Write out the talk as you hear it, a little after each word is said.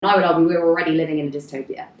I would argue we're already living in a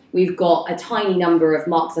dystopia. We've got a tiny number of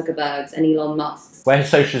Mark Zuckerbergs and Elon Musks. Where has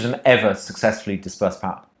socialism ever successfully dispersed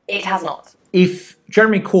power? It has not. If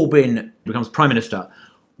Jeremy Corbyn becomes Prime Minister,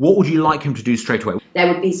 what would you like him to do straight away?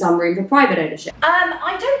 There would be some room for private ownership.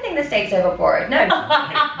 I don't think the state's overboard, no. And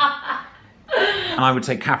I would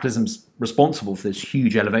say capitalism's responsible for this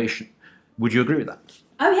huge elevation. Would you agree with that?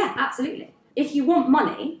 Oh yeah, absolutely. If you want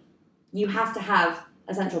money, you have to have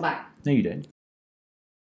a central bank. No, you don't.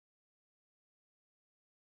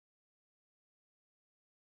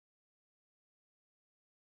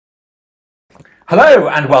 Hello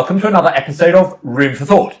and welcome to another episode of Room for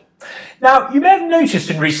Thought. Now, you may have noticed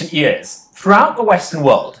in recent years, throughout the Western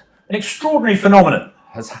world, an extraordinary phenomenon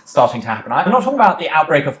is starting to happen. I'm not talking about the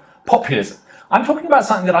outbreak of populism. I'm talking about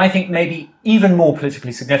something that I think may be even more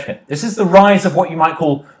politically significant. This is the rise of what you might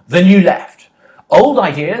call the New Left. Old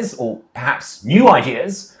ideas, or perhaps new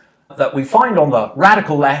ideas, that we find on the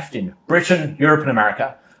radical left in Britain, Europe and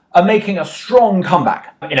America, are making a strong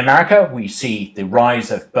comeback. In America, we see the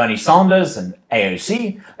rise of Bernie Sanders and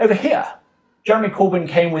AOC. Over here, Jeremy Corbyn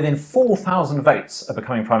came within 4,000 votes of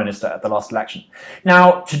becoming Prime Minister at the last election.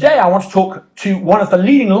 Now, today I want to talk to one of the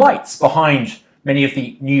leading lights behind many of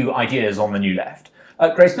the new ideas on the New Left.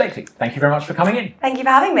 Grace Blakeley, thank you very much for coming in. Thank you for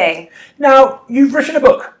having me. Now, you've written a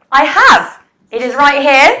book. I have. It is right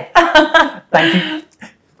here. Thank you.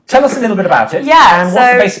 Tell us a little bit about it. Yeah, and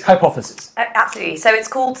what's the basic hypothesis? Absolutely. So it's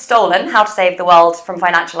called Stolen, How to Save the World from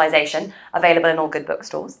Financialization, available in all good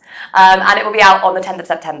bookstores. And it will be out on the 10th of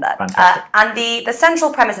September. Fantastic. And the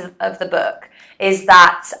central premise of the book is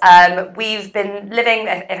that we've been living,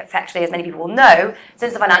 effectively, as many people will know,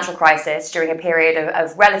 since the financial crisis during a period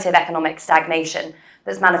of relative economic stagnation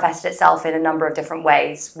that's manifested itself in a number of different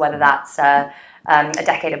ways, whether that's a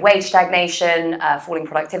decade of wage stagnation, falling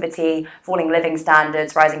productivity, falling living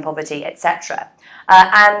standards, rising poverty, etc.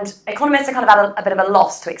 And economists are kind of at a bit of a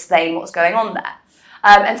loss to explain what's going on there.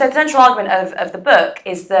 And so the central argument of the book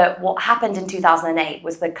is that what happened in 2008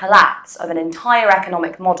 was the collapse of an entire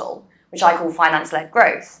economic model, which I call finance-led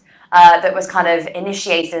growth, that was kind of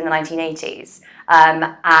initiated in the 1980s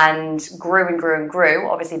and grew and grew and grew,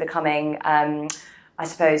 obviously becoming I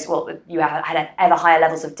suppose, well, you had ever higher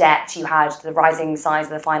levels of debt, you had the rising size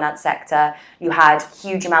of the finance sector, you had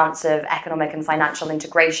huge amounts of economic and financial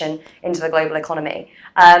integration into the global economy.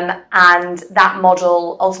 And that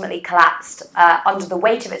model ultimately collapsed under the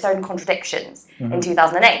weight of its own contradictions in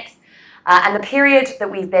 2008. And the period that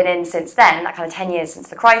we've been in since then, that kind of 10 years since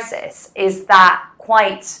the crisis, is that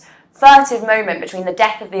quite furtive moment between the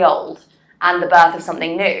death of the old and the birth of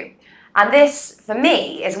something new. And this, for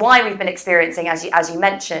me, is why we've been experiencing, as you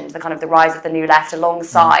mentioned, the kind of the rise of the New Left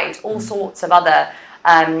alongside all sorts of other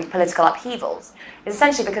political upheavals. It's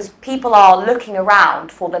essentially because people are looking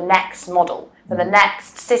around for the next model, for the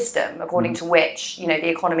next system, according to which the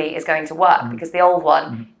economy is going to work, because the old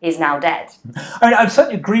one is now dead. I mean, I would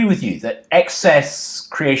certainly agree with you that excess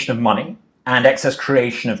creation of money and excess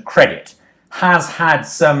creation of credit has had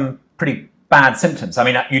some pretty bad symptoms. I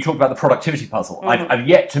mean, you talked about the productivity puzzle. I've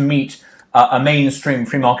yet to meet a mainstream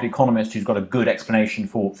free market economist who's got a good explanation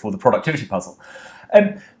for the productivity puzzle.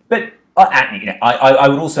 But I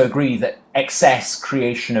would also agree that excess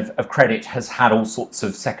creation of credit has had all sorts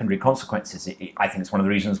of secondary consequences. I think it's one of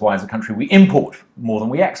the reasons why, as a country, we import more than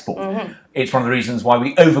we export. It's one of the reasons why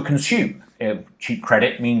we overconsume. Cheap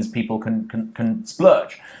credit means people can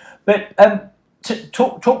splurge. But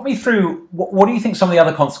talk me through, what do you think some of the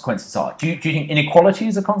other consequences are? Do you think inequality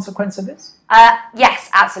is a consequence of this? Yes,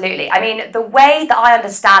 absolutely. I mean, the way that I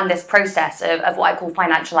understand this process of what I call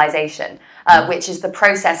financialization, which is the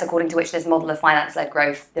process according to which this model of finance-led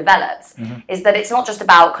growth develops, is that it's not just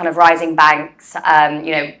about kind of rising banks,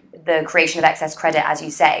 the creation of excess credit, as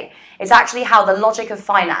you say. It's actually how the logic of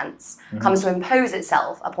finance comes to impose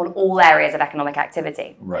itself upon all areas of economic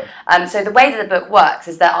activity. Right. So the way that the book works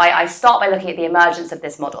is that I start by looking at the emergence of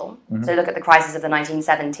this model. So look at the crisis of the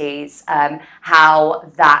 1970s,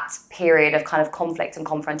 how that period of kind of conflict and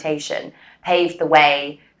confrontation paved the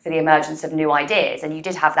way for the emergence of new ideas. And you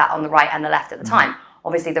did have that on the right and the left at the time.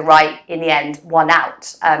 Obviously, the right, in the end, won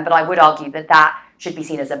out. But I would argue that should be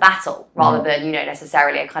seen as a battle rather than,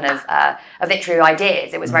 necessarily a kind of a victory of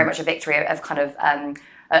ideas. It was very much a victory of kind of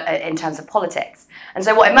in terms of politics. And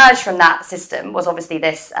so what emerged from that system was obviously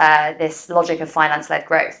this logic of finance-led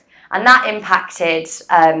growth. And that impacted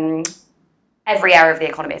every area of the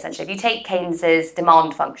economy, essentially. If you take Keynes's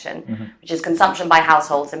demand function, which is consumption by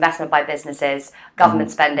households, investment by businesses,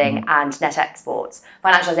 government spending, and net exports,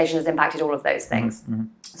 financialization has impacted all of those things.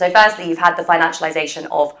 So firstly, you've had the financialization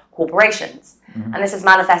of corporations. And this has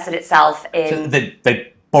manifested itself in... So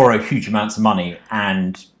they borrow huge amounts of money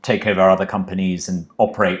and take over other companies and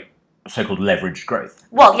operate so-called leveraged growth?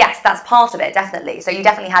 Well, yes, that's part of it, definitely. So you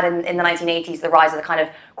definitely had in the 1980s the rise of the kind of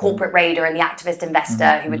corporate raider and the activist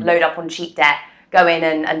investor who would load up on cheap debt, go in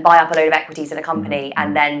and buy up a load of equities in a company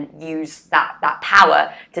and then use that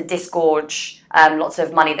power to disgorge lots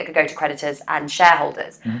of money that could go to creditors and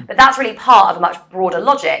shareholders. But that's really part of a much broader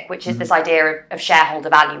logic, which is this idea of shareholder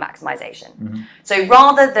value maximization. So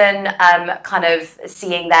rather than kind of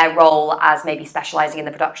seeing their role as maybe specializing in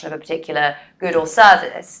the production of a particular good or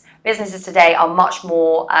service, businesses today are much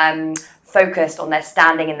more focused on their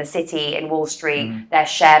standing in the city, in Wall Street, their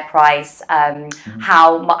share price,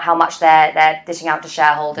 how much they're dishing out to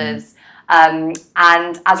shareholders. And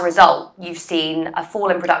as a result, you've seen a fall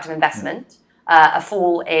in productive investment, a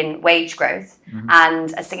fall in wage growth,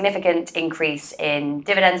 and a significant increase in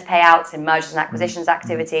dividends payouts, in mergers and acquisitions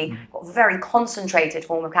activity. Got a very concentrated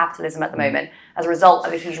form of capitalism at the moment as a result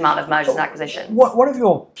of a huge amount of mergers and acquisitions. One of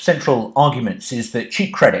your central arguments is that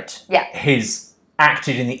cheap credit has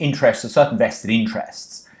acted in the interests of certain vested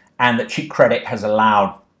interests, and that cheap credit has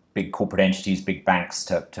allowed big corporate entities, big banks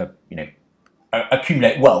to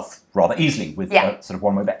accumulate wealth rather easily with a sort of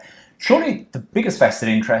one-way bet. Surely the biggest vested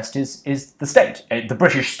interest is the state. The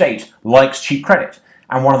British state likes cheap credit,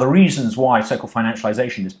 and one of the reasons why so-called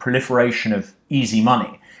financialisation, this proliferation of easy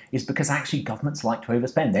money, is because actually governments like to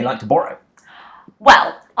overspend. They like to borrow.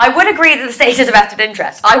 Well, I would agree that the state is a vested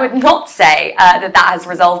interest. I would not say that has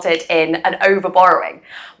resulted in an over-borrowing.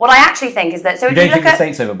 What I actually think is that... So you don't think the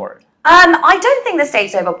state's over-borrowed? I don't think the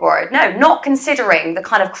state's over-borrowed. No, not considering the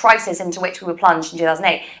kind of crisis into which we were plunged in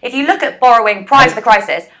 2008. If you look at borrowing prior to the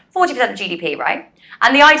crisis, 40% of GDP, right?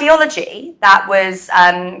 And the ideology that was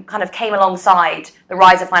kind of came alongside the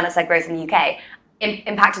rise of finance-led growth in the UK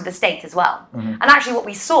impacted the state as well. And actually what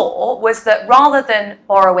we saw was that rather than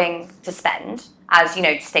borrowing to spend, as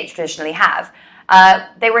states traditionally have,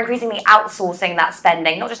 they were increasingly outsourcing that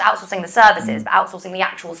spending, not just outsourcing the services, but outsourcing the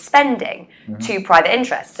actual spending to private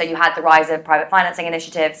interests. So you had the rise of private financing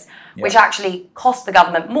initiatives, which actually cost the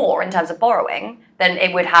government more in terms of borrowing than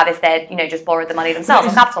it would have if they'd just borrowed the money themselves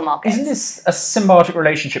on capital markets. Isn't this a symbiotic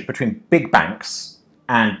relationship between big banks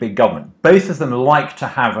and big government? Both of them like to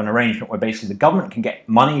have an arrangement where basically the government can get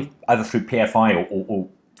money either through PFI or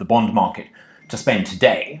the bond market to spend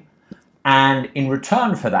today, and in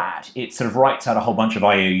return for that, it sort of writes out a whole bunch of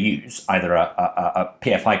IOUs, either a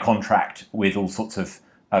PFI contract with all sorts of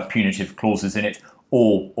punitive clauses in it,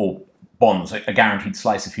 or bonds, a guaranteed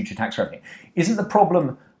slice of future tax revenue. Isn't the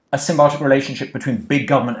problem a symbiotic relationship between big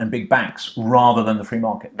government and big banks rather than the free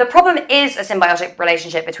market? The problem is a symbiotic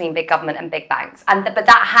relationship between big government and big banks, but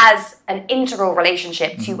that has an integral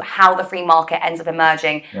relationship to how the free market ends up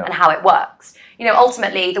emerging and how it works.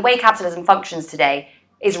 Ultimately, the way capitalism functions today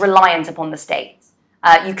is reliant upon the state.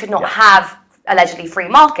 You could not have allegedly free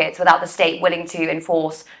markets without the state willing to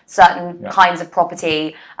enforce certain kinds of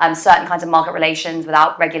property, certain kinds of market relations,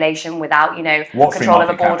 without regulation, without what control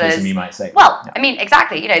over borders. Capitalism, you might say. Well, I mean,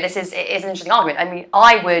 exactly. This is an interesting argument. I mean,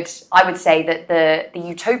 I would say that the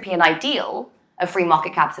utopian ideal of free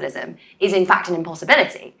market capitalism is in fact an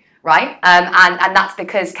impossibility. Right? And that's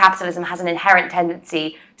because capitalism has an inherent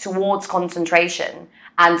tendency towards concentration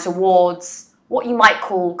and towards what you might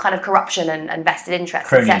call kind of corruption and vested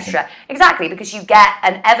interests, etc. Exactly, because you get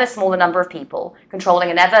an ever smaller number of people controlling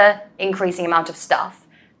an ever increasing amount of stuff.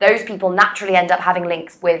 Those people naturally end up having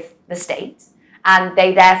links with the state, and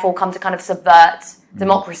they therefore come to kind of subvert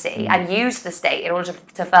democracy and use the state in order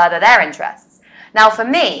to further their interests. Now, for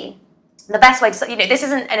me, the best way to, this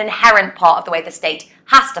isn't an inherent part of the way the state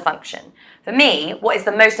has to function. For me, what is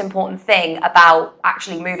the most important thing about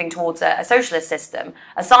actually moving towards a socialist system,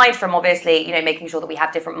 aside from obviously, making sure that we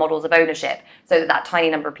have different models of ownership so that tiny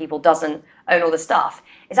number of people doesn't own all the stuff,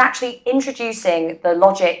 is actually introducing the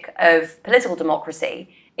logic of political democracy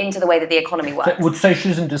into the way that the economy works. So would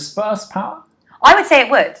socialism disperse power? I would say it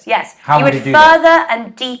would, yes. How would it it do further that?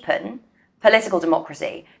 And deepen political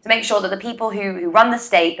democracy to make sure that the people who run the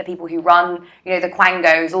state, the people who run, the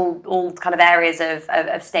quangos, all kind of areas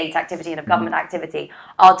of state activity and of government activity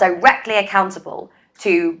are directly accountable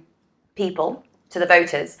to people, to the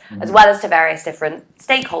voters, as well as to various different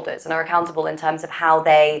stakeholders, and are accountable in terms of how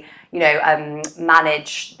they,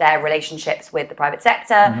 manage their relationships with the private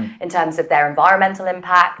sector, in terms of their environmental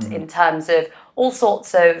impact, in terms of all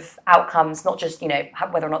sorts of outcomes, not just,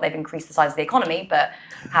 whether or not they've increased the size of the economy, but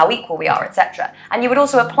how equal we are, etc. And you would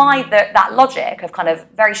also apply that logic of kind of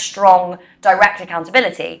very strong direct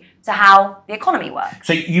accountability to how the economy works.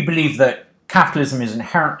 So you believe that capitalism is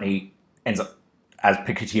inherently, ends up, as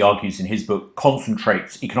Piketty argues in his book,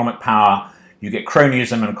 concentrates economic power. You get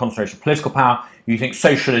cronyism and a concentration of political power. you think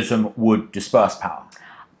socialism would disperse power?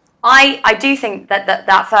 I do think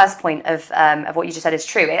that first point of what you just said is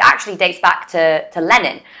true. It actually dates back to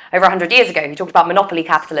Lenin over 100 years ago, who talked about monopoly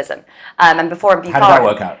capitalism. And before him, How did that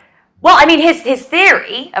work out? Well, I mean, his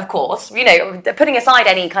theory, of course, putting aside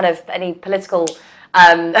any political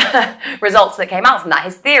results that came out from that,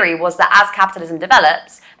 his theory was that as capitalism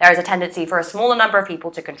develops, there is a tendency for a smaller number of people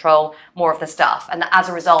to control more of the stuff, and that as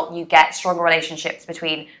a result, you get stronger relationships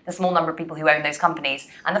between the small number of people who own those companies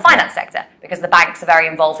and the finance sector, because the banks are very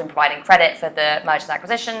involved in providing credit for the mergers and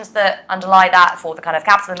acquisitions that underlie that, for the kind of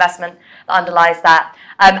capital investment that underlies that,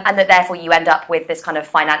 and that therefore you end up with this kind of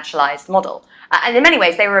financialized model. And in many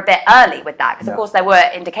ways, they were a bit early with that, because of course there were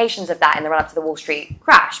indications of that in the run-up to the Wall Street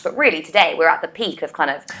crash. But really, today we're at the peak of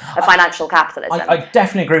financial capitalism. I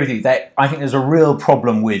definitely agree with you that I think there's a real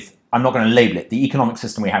problem with, I'm not going to label it, the economic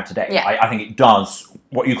system we have today. Yeah. I think it does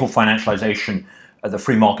what you call financialization. The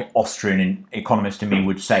free market Austrian economist in me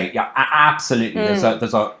would say, yeah, absolutely. There's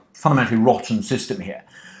a fundamentally rotten system here.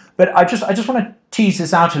 But I just want to tease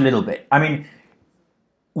this out a little bit. I mean,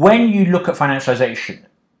 when you look at financialization,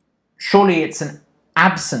 surely it's an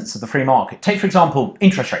absence of the free market. Take, for example,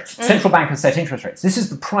 interest rates. Central bankers set interest rates. This is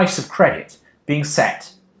the price of credit being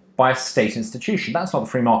set by a state institution. That's not the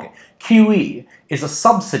free market. QE is a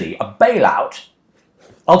subsidy, a bailout,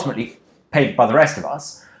 ultimately paid by the rest of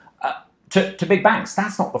us, to big banks.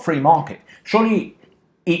 That's not the free market. Surely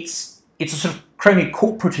it's a sort of crony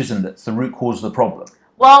corporatism that's the root cause of the problem.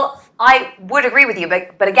 Well, I would agree with you,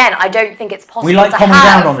 but again, I don't think it's possible We like calming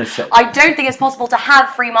down on this show. I don't think it's possible to have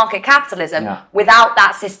free market capitalism without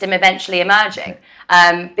that system eventually emerging.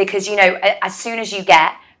 Because, as soon as you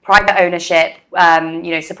get private ownership,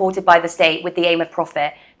 supported by the state with the aim of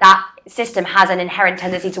profit, that system has an inherent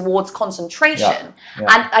tendency towards concentration. And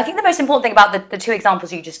I think the most important thing about the two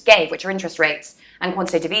examples you just gave, which are interest rates and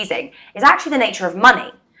quantitative easing, is actually the nature of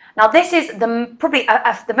money. Now, this is probably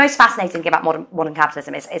the most fascinating thing about modern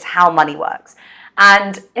capitalism is how money works.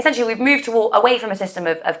 And essentially, we've moved away from a system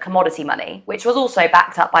of commodity money, which was also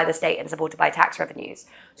backed up by the state and supported by tax revenues,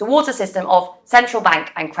 towards a system of central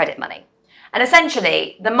bank and credit money. And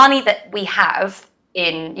essentially, the money that we have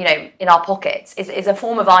in our pockets is a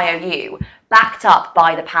form of IOU backed up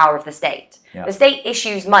by the power of the state. Yeah. The state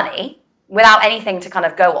issues money without anything to kind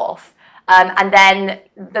of go off. And then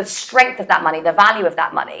the strength of that money, the value of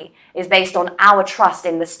that money, is based on our trust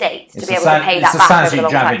in the state to be able to pay that back over the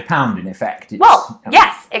long time. It's a Javid pound, in effect.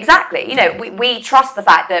 Yes, exactly. We trust the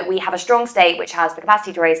fact that we have a strong state which has the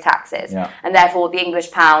capacity to raise taxes, and therefore the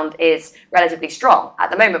English pound is relatively strong. At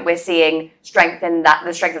the moment, we're seeing the strength of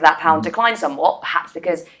that pound decline somewhat, perhaps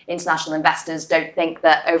because international investors don't think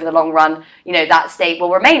that over the long run, that state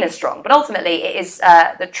will remain as strong. But ultimately, it is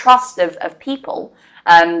the trust of people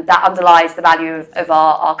that underlies the value of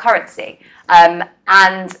our currency.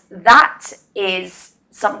 And that is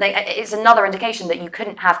something, it's another indication that you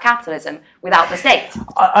couldn't have capitalism without the state.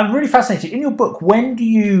 I'm really fascinated. In your book, when do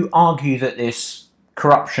you argue that this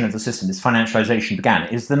corruption of the system, this financialization began?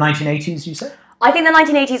 Is the 1980s, you said? I think the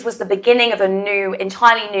 1980s was the beginning of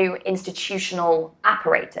entirely new institutional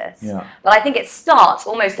apparatus. Yeah. But I think it starts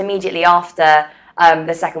almost immediately after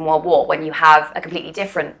the Second World War, when you have a completely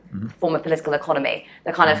different form of political economy,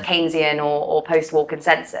 the kind of Keynesian or post-war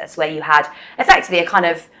consensus, where you had effectively a kind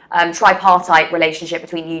of tripartite relationship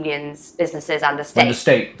between unions, businesses, and the state. When the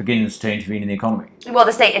state begins to intervene in the economy. Well,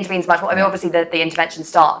 the state intervenes much more. I mean, obviously, the intervention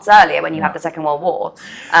starts earlier when you have the Second World War.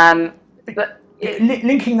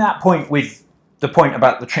 Linking that point with the point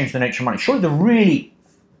about the change in the nature of money, surely the really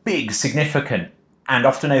big, significant, and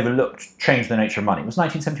often overlooked change in the nature of money was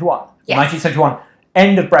 1971. Yes. 1971,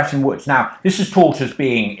 end of Bretton Woods. Now, this is taught as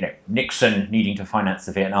being, Nixon needing to finance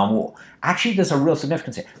the Vietnam War. Actually, there's a real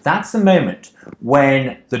significance here. That's the moment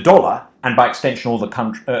when the dollar, and by extension all the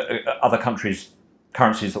other countries'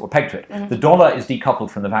 currencies that were pegged to it, the dollar is decoupled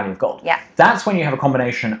from the value of gold. Yeah. That's when you have a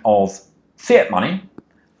combination of fiat money,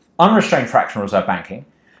 unrestrained fractional reserve banking,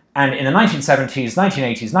 and in the 1970s,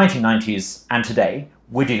 1980s, 1990s, and today,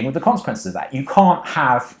 we're dealing with the consequences of that. You can't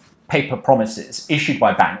have paper promises issued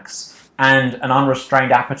by banks and an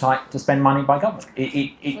unrestrained appetite to spend money by government.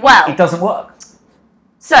 It doesn't work.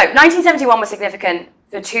 So, 1971 was significant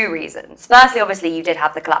for two reasons. Firstly, obviously, you did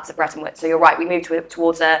have the collapse of Bretton Woods. So you're right, we moved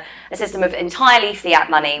towards a system of entirely fiat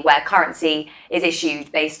money where currency is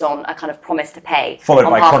issued based on a kind of promise to pay. Followed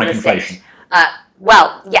by chronic inflation.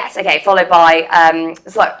 Well, yes, okay, followed by...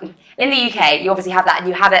 so in the UK, you obviously have that, and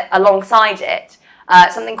you have it alongside it,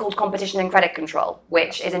 something called competition and credit control,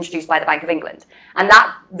 which is introduced by the Bank of England. And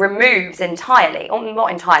that removes entirely, or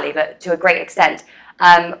not entirely, but to a great extent,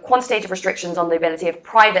 quantitative restrictions on the ability of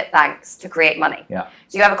private banks to create money. Yeah.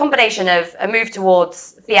 So you have a combination of a move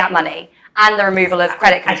towards fiat money and the removal of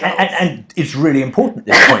credit controls. And it's really important at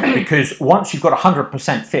this point because once you've got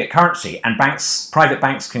 100% fiat currency and private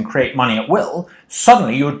banks can create money at will,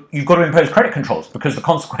 suddenly you've got to impose credit controls because the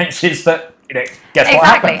consequence is that, guess what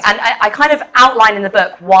happens? Exactly. And I kind of outline in the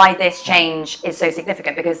book why this change is so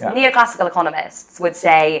significant because neoclassical economists would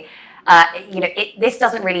say, this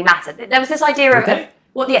doesn't really matter. There was this idea of...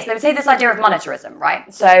 Well, yes, they would say this idea of monetarism,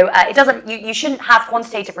 right? So it doesn't. You shouldn't have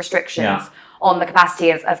quantitative restrictions on the capacity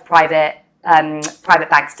of private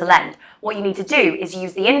banks to lend. What you need to do is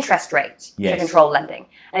use the interest rate to control lending.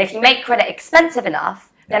 And if you make credit expensive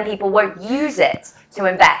enough, then people won't use it to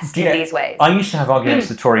invest in these ways. I used to have arguments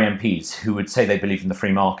with Tory MPs who would say they believe in the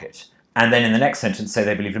free market, and then in the next sentence say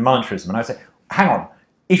they believe in monetarism. And I would say, hang on,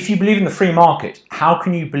 if you believe in the free market, how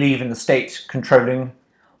can you believe in the state controlling?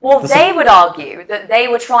 Well, they would argue that they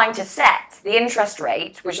were trying to set the interest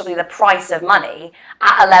rate, which will be the price of money,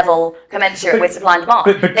 at a level commensurate with supply and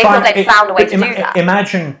demand. They thought they'd found a way to do that.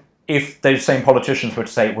 Imagine if those same politicians were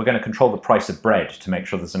to say, we're going to control the price of bread to make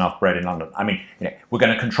sure there's enough bread in London. I mean, we're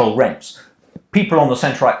going to control rents. People on the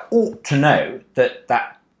centre right ought to know that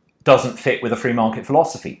that doesn't fit with a free market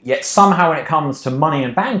philosophy. Yet somehow when it comes to money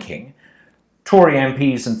and banking, Tory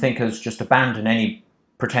MPs and thinkers just abandon any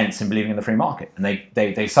pretense in believing in the free market, and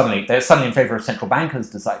they're suddenly in favour of central bankers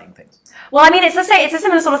deciding things. Well, I mean, it's a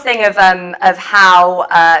similar sort of thing of how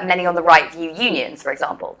many on the right view unions, for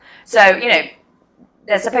example. So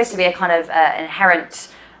there's supposed to be a kind of inherent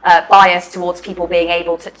bias towards people being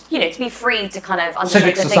able to to be free to kind of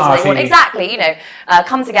undertake the things they want. Exactly,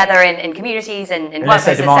 come together in communities and in unless workplaces,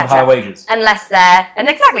 they demand higher wages. Unless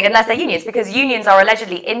they're unions, because unions are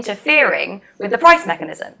allegedly interfering with the price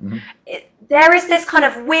mechanism. Mm-hmm. There is this kind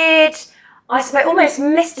of weird, I suppose, almost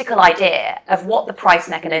mystical idea of what the price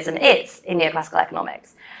mechanism is in neoclassical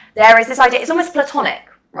economics. There is this idea, it's almost Platonic,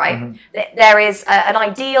 right? Mm-hmm. There is an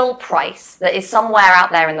ideal price that is somewhere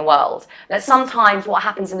out there in the world, that sometimes what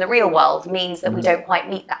happens in the real world means that we don't quite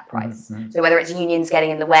meet that price. Mm-hmm. So whether it's unions getting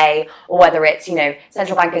in the way, or whether it's,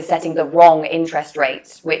 central bankers setting the wrong interest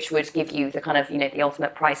rate, which would give you the kind of, the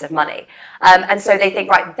ultimate price of money. And so they think,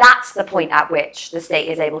 right, that's the point at which the state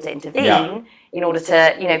is able to intervene in order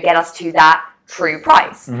to, get us to that true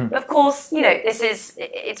price. Mm-hmm. But of course,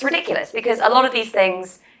 it's ridiculous because a lot of these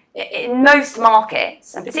things, in most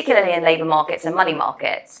markets, and particularly in labour markets and money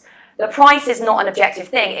markets, the price is not an objective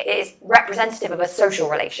thing. It is representative of a social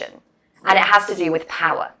relation, and it has to do with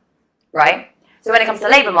power, right? So when it comes to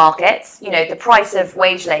labour markets, the price of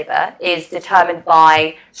wage labour is determined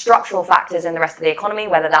by structural factors in the rest of the economy,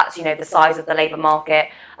 whether that's, the size of the labour market,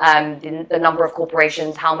 the number of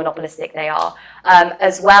corporations, how monopolistic they are,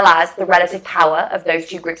 as well as the relative power of those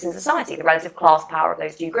two groups in society, the relative class power of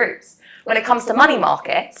those two groups. When it comes to money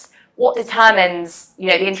markets, what determines,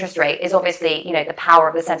 the interest rate is obviously, the power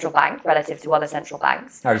of the central bank relative to other central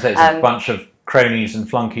banks. I would say it's a bunch of cronies and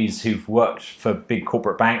flunkies who've worked for big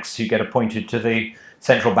corporate banks who get appointed to the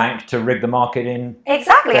central bank to rig the market in.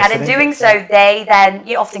 Exactly, and in doing so, they then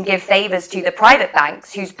often give favours to the private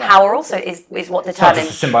banks, whose power also is what determines it's not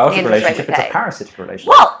just a symbiotic relationship; it's a parasitic relationship.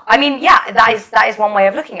 Well, I mean, that is one way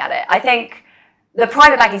of looking at it. I think the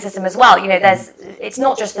private banking system as well. It's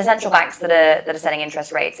not just the central banks that are setting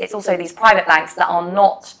interest rates. It's also these private banks that are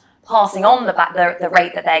not passing on the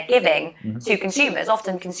rate that they're giving to consumers.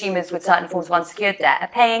 Often consumers with certain forms of unsecured debt are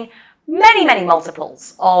paying many, many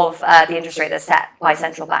multiples of the interest rate that's set by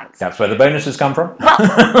central banks. That's where the bonuses come from. Well,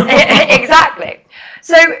 exactly.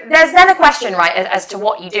 So there's then a question, right, as to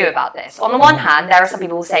what you do about this. On the one hand, there are some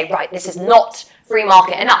people who say, right, this is not free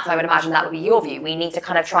market enough. I would imagine that would be your view. We need to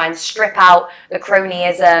kind of try and strip out the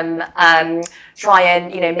cronyism, try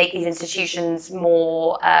and, make these institutions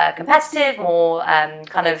more competitive, more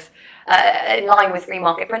in line with free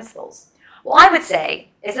market principles. What I would say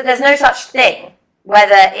is that there's no such thing,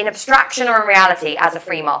 whether in abstraction or in reality, as a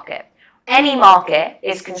free market. Any market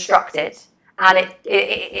is constructed and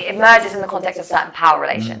it emerges in the context of certain power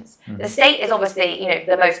relations. Mm-hmm. The state is obviously,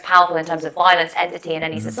 the most powerful in terms of violence entity in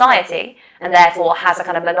any society, and therefore has a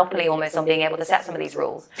kind of monopoly almost on being able to set some of these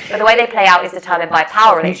rules. But the way they play out is determined by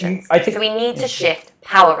power relations. So we need to shift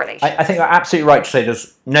power relations. I think you're absolutely right to say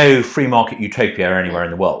there's no free market utopia anywhere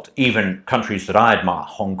in the world. Even countries that I admire,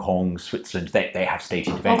 Hong Kong, Switzerland, they have state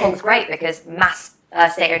intervention. Hong Kong's great because mass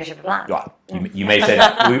state ownership of land. Well, you may say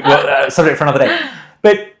that. Subject for another day.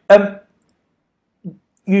 But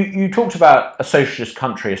you talked about a socialist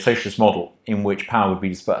country, a socialist model in which power would be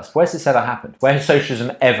dispersed. Where's this ever happened? Where has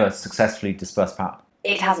socialism ever successfully dispersed power?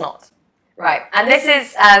 It has not. Right. And this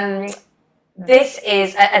is this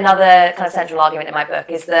is another kind of central argument in my book,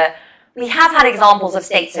 is that we have had examples of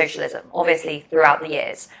state socialism, obviously, throughout the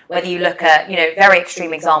years. Whether you look at, very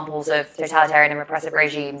extreme examples of totalitarian and repressive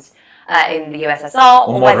regimes in the USSR,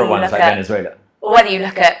 or moderate ones like Venezuela. Or whether you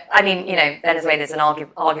look at, Venezuela is an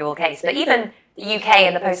arguable case, but even the UK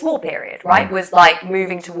in the post-war period, right, was like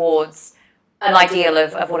moving towards an ideal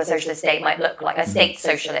of what a socialist state might look like, a state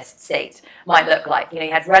socialist state might look like. You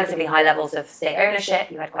had relatively high levels of state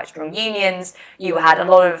ownership, you had quite strong unions, you had a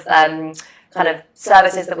lot of kind of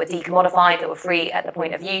services that were decommodified, that were free at the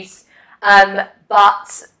point of use.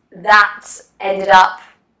 But that ended up,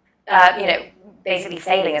 basically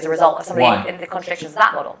failing as a result of some of the contradictions of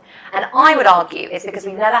that model. And I would argue it's because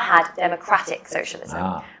we've never had democratic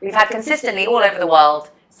socialism. We've had consistently all over the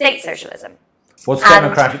world state socialism. What's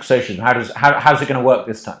democratic socialism? How's it going to work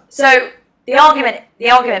this time? So the argument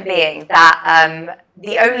being that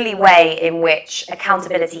the only way in which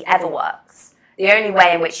accountability ever works, the only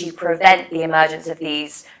way in which you prevent the emergence of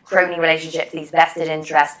these crony relationships, these vested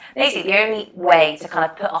interests, basically the only way to kind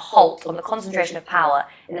of put a halt on the concentration of power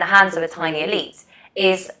in the hands of a tiny elite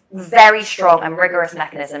is very strong and rigorous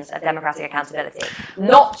mechanisms of democratic accountability.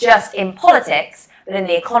 Not just in politics, but in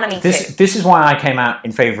the economy too. This is why I came out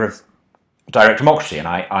in favour of direct democracy, and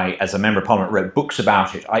I, as a Member of Parliament, wrote books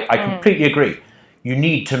about it. I completely agree. You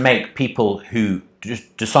need to make people who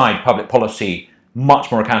decide public policy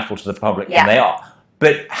much more accountable to the public than they are.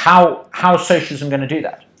 But how is socialism going to do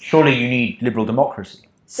that? Surely you need liberal democracy.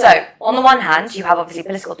 So, on the one hand, you have obviously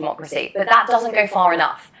political democracy, but that doesn't go far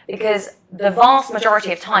enough, because the vast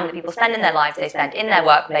majority of time that people spend in their lives, they spend in their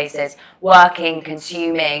workplaces, working,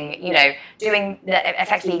 consuming,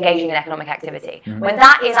 effectively engaging in economic activity. Mm-hmm. When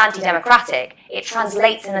that is anti-democratic, it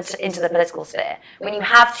translates into the political sphere. When you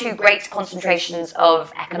have too great concentrations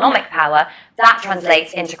of economic power, that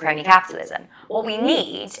translates into crony capitalism. What we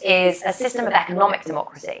need is a system of economic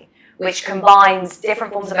democracy, which combines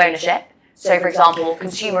different forms of ownership. So, for example,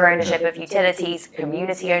 consumer ownership of utilities,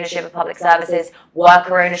 community ownership of public services,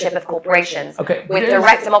 worker ownership of corporations, with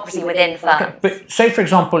direct democracy within firms. Okay, but say, for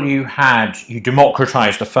example, you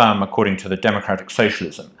democratized a firm according to the democratic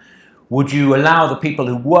socialism. Would you allow the people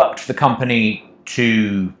who worked for the company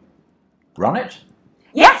to run it?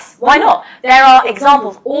 Yes, why not? There are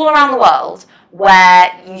examples all around the world where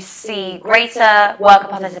you see greater worker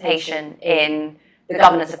participation in the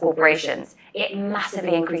governance of corporations. It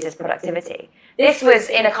massively increases productivity. This was,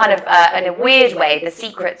 in a kind of, in a weird way, the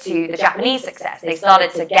secret to the Japanese success. They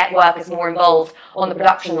started to get workers more involved on the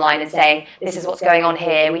production line and saying, this is what's going on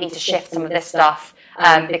here, we need to shift some of this stuff,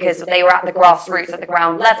 because they were at the grassroots, at the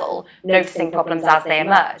ground level, noticing problems as they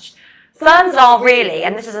emerged. Firms are really,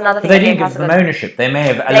 and this is another thing. But they didn't give them ownership. They may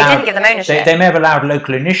have allowed. They didn't give them ownership. They may have allowed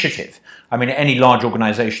local initiative. I mean, any large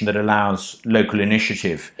organisation that allows local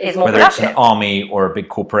initiative, whether it's an army or a big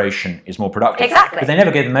corporation, is more productive. Exactly. But they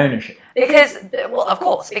never gave them ownership. Because, well, of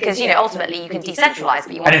course, because ultimately you can decentralise,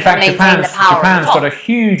 but you want and in fact, to maintain the power. Japan's got a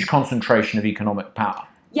huge concentration of economic power.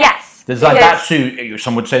 Yes. The Zaibatsu,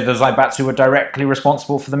 some would say the Zaibatsu were directly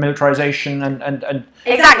responsible for the militarization and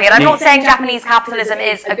Exactly, and I'm not saying Japanese capitalism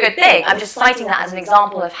is a good thing. I'm just citing that as an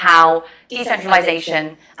example of how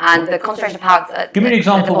decentralization and the concentration of power... Give me an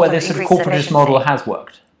example where this sort of corporatist model has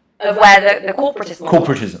worked. Of where the corporatist model...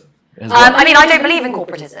 Corporatism. I don't believe in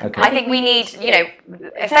corporatism. Okay. I think we need,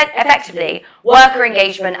 effectively, worker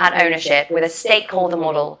engagement and ownership with a stakeholder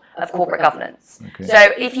model of corporate governance. Okay. So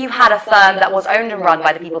if you had a firm that was owned and run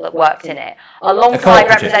by the people that worked in it, alongside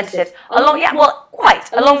representatives,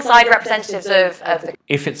 alongside representatives of the...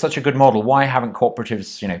 If it's such a good model, why haven't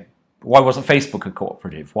cooperatives, why wasn't Facebook a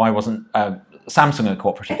cooperative? Why wasn't Samsung a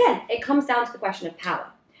cooperative? Again, it comes down to the question of power.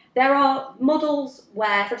 There are models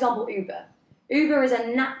where, for example, Uber is a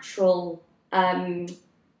natural kind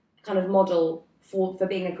of model for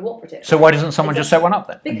being a cooperative. So why doesn't someone just set one up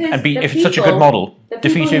then? Because if it's such a good model,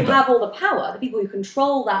 defeat Uber. The people who have all the power, the people who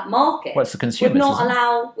control that market, well, it's the consumers, would not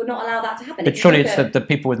allow that to happen. But surely it's the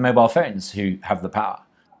people with mobile phones who have the power.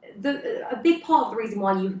 A big part of the reason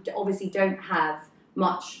why you obviously don't have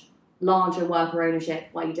much larger worker ownership,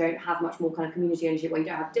 why you don't have much more kind of community ownership, why you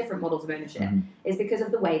don't have different models of ownership, is because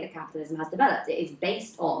of the way that capitalism has developed. It is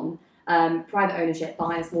based on private ownership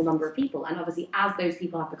by a small number of people, and obviously as those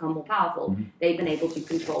people have become more powerful, they've been able to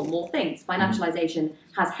control more things. Financialization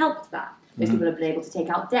has helped that. Those people have been able to take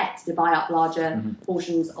out debt to buy up larger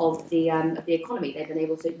portions of the economy. They've been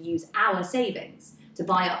able to use our savings to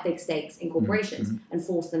buy up big stakes in corporations and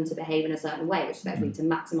force them to behave in a certain way, which is actually to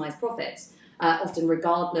maximize profits, often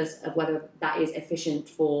regardless of whether that is efficient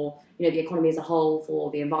for the economy as a whole,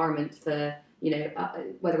 for the environment, for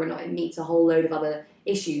whether or not it meets a whole load of other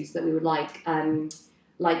issues that we would like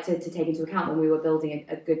like to take into account when we were building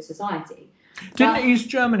a good society. Didn't East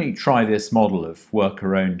Germany try this model of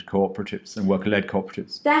worker-owned cooperatives and worker-led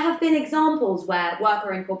cooperatives? There have been examples where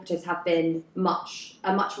worker-owned cooperatives have been a much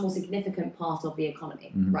more significant part of the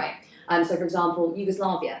economy, right? So, for example,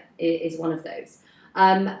 Yugoslavia is one of those.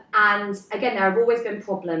 And again, there have always been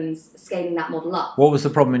problems scaling that model up. What was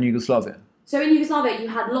the problem in Yugoslavia? So in Yugoslavia, you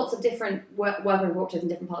had lots of different worker-owned cooperatives in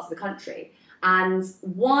different parts of the country. And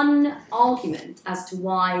one argument as to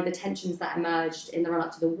why the tensions that emerged in the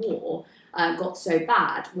run-up to the war got so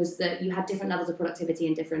bad was that you had different levels of productivity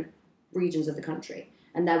in different regions of the country.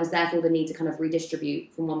 And there was therefore the need to kind of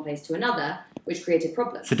redistribute from one place to another, which created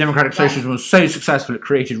problems. So democratic socialism was so successful it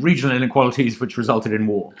created regional inequalities which resulted in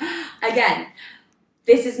war. Again,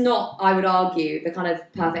 this is not, I would argue, the kind of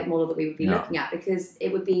perfect model that we would be looking at, because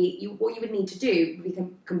it would be, what you would need to do would be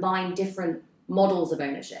combine different models of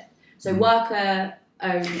ownership. So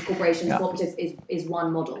worker-owned corporations, cooperatives is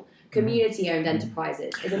one model. Community-owned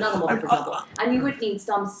enterprises is another model, for example. And you would need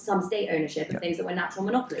some state ownership of things that were natural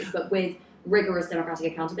monopolies, but with rigorous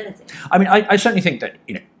democratic accountability. I mean, I certainly think that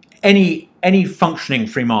any functioning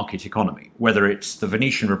free market economy, whether it's the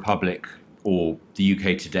Venetian Republic or the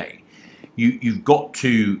UK today, you've got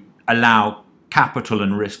to allow capital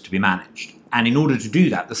and risk to be managed. And in order to do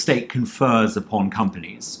that, the state confers upon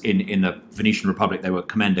companies. In the Venetian Republic, they were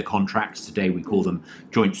commender contracts. Today, we call them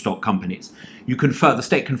joint stock companies. The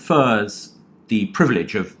state confers the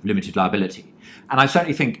privilege of limited liability. And I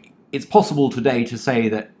certainly think it's possible today to say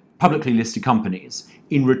that publicly listed companies,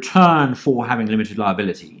 in return for having limited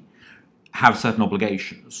liability, have certain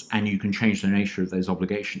obligations, and you can change the nature of those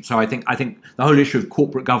obligations. So I think the whole issue of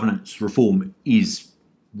corporate governance reform is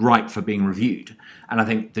ripe for being reviewed, and I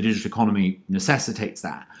think the digital economy necessitates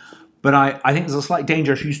that. But I think there's a slight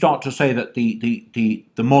danger if you start to say that the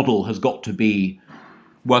model has got to be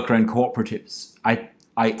worker-owned cooperatives.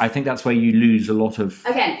 I think that's where you lose a lot of...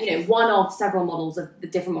 Again, one of several models of the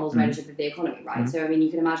different models of ownership of the economy, right? So, I mean, you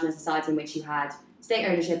can imagine a society in which you had state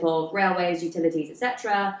ownership of railways, utilities,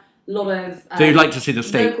 etc. A lot of so you'd like to see the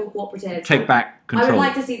state local cooperatives take back control? I would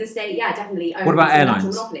like to see the state, definitely own what about airlines?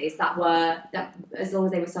 monopolies that as long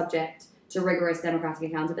as they were subject to rigorous democratic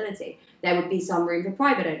accountability. There would be some room for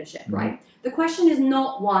private ownership, right? The question is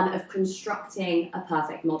not one of constructing a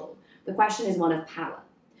perfect model. The question is one of power.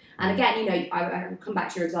 And again, I come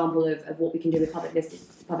back to your example of what we can do with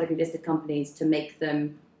publicly listed companies to make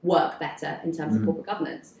them work better in terms of corporate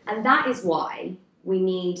governance. And that is why we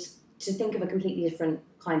need to think of a completely different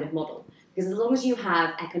kind of model. Because as long as you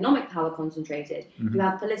have economic power concentrated, you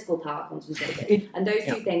have political power concentrated. And those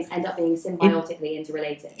two things end up being symbiotically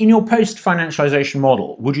interrelated. In your post-financialization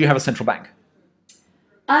model, would you have a central bank?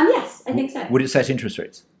 Yes, I think so. Would it set interest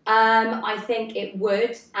rates? I think it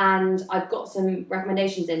would, and I've got some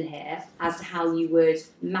recommendations in here as to how you would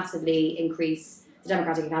massively increase the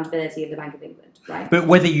democratic accountability of the Bank of England, right? But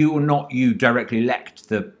whether you or not you directly elect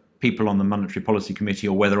the people on the Monetary Policy Committee,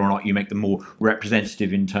 or whether or not you make them more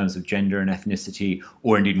representative in terms of gender and ethnicity,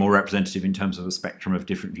 or indeed more representative in terms of a spectrum of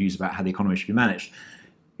different views about how the economy should be managed,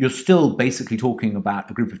 you're still basically talking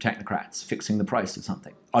about a group of technocrats fixing the price of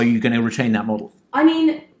something. Are you going to retain that model? I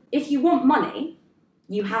mean, if you want money,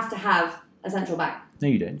 you have to have a central bank. No,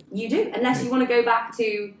 you don't. You do, unless you want to go back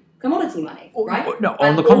to commodity money, right? No,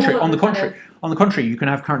 on the contrary, you can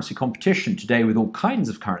have currency competition today with all kinds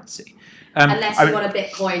of currency. Unless you want a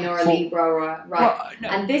Bitcoin or a Libra or a... Right. Well, no.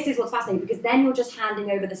 And this is what's fascinating, because then you're just handing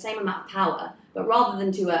over the same amount of power, but rather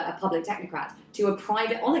than to a public technocrat, to a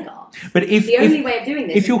private oligarch. But the only way of doing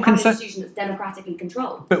this is to have an institution that's democratically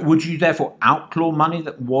controlled. But would you therefore outlaw money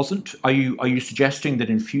that wasn't? Are you suggesting that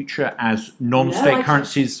in future, as non-state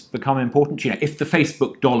currencies become important, if the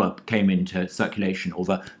Facebook dollar came into circulation, or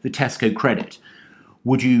the Tesco credit,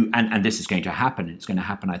 would you, and this is going to happen, and it's going to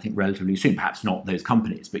happen, I think, relatively soon, perhaps not those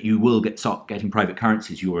companies, but you will start getting private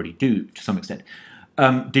currencies, you already do to some extent.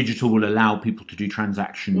 Digital will allow people to do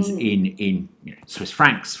transactions in Swiss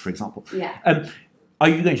francs, for example. Yeah. Are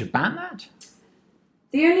you going to ban that?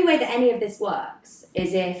 The only way that any of this works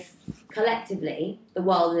is if, collectively, the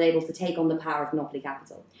world is able to take on the power of monopoly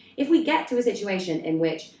capital. If we get to a situation in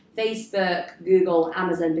which Facebook, Google,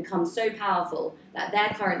 Amazon become so powerful that their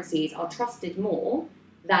currencies are trusted more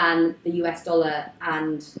than the US dollar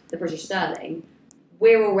and the British sterling,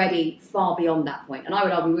 we're already far beyond that point. And I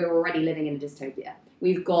would argue we're already living in a dystopia.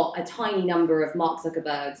 We've got a tiny number of Mark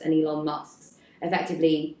Zuckerbergs and Elon Musks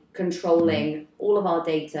effectively controlling all of our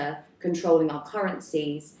data, controlling our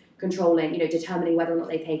currencies, controlling, determining whether or not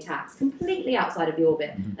they pay tax, completely outside of the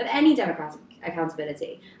orbit of any democratic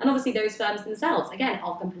accountability. And obviously those firms themselves, again,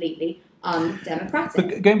 are completely undemocratic.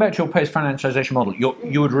 But going back to your post-financialisation model,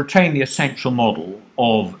 you would retain the essential model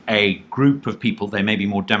of a group of people. They may be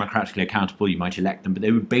more democratically accountable. You might elect them, but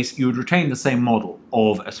you would retain the same model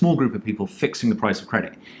of a small group of people fixing the price of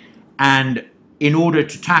credit. And in order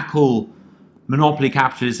to tackle monopoly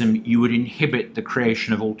capitalism, you would inhibit the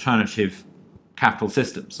creation of alternative capital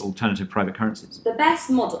systems, alternative private currencies. The best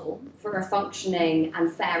model for a functioning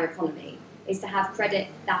and fair economy is to have credit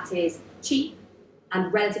that is cheap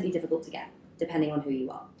and relatively difficult to get, depending on who you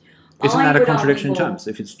are. Isn't that a contradiction in terms,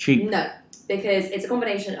 if it's cheap? No, because it's a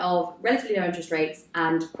combination of relatively low interest rates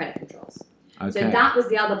and credit controls. Okay. So that was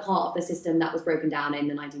the other part of the system that was broken down in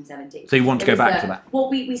the 1970s. So you want to go back to that? Well,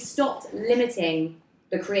 we stopped limiting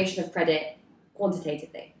the creation of credit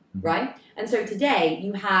quantitatively, right? And so today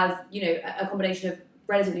you have, a combination of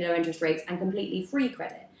relatively low interest rates and completely free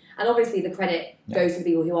credit. And obviously the credit goes to the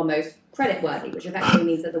people who are most credit worthy, which effectively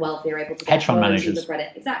means that the wealthy are able to get more cheaper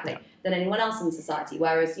credit than anyone else in society.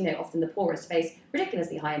 Whereas, often the poorest face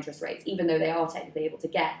ridiculously high interest rates, even though they are technically able to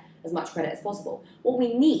get as much credit as possible. What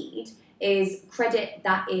we need is credit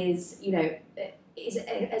that is,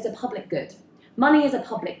 is a public good. Money is a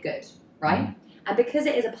public good, right? And because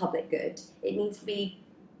it is a public good, it needs to be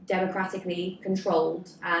democratically controlled,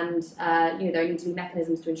 and there need to be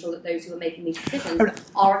mechanisms to ensure that those who are making these decisions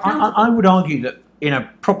are accountable. I would argue that in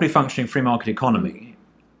a properly functioning free market economy,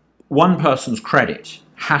 one person's credit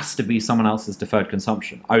has to be someone else's deferred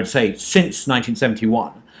consumption. I would say since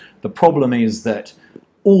 1971, the problem is that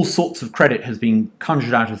all sorts of credit has been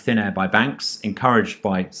conjured out of thin air by banks, encouraged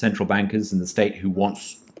by central bankers in the state who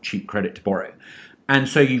wants cheap credit to borrow. And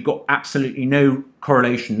so you've got absolutely no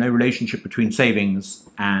correlation, no relationship between savings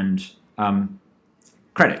and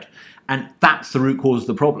credit. And that's the root cause of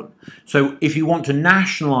the problem. So if you want to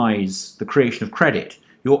nationalise the creation of credit,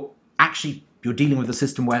 you're dealing with a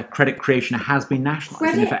system where credit creation has been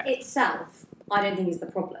nationalised. Credit itself, I don't think, is the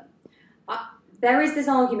problem. There is this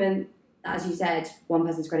argument, as you said, one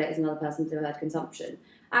person's credit is another person's deferred consumption.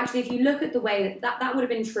 Actually, if you look at the way that would have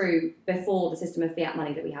been true before the system of fiat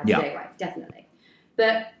money that we have today, right? Definitely.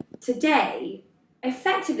 But today,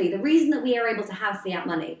 effectively, the reason that we are able to have fiat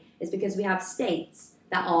money is because we have states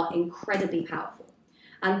that are incredibly powerful.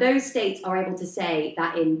 And those states are able to say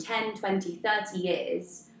that in 10, 20, 30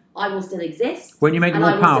 years, I will still exist. When you make them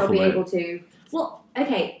more powerful, I will still be able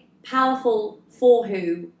to, powerful for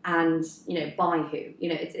who and, by who.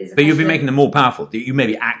 But you'll be making them more powerful. You may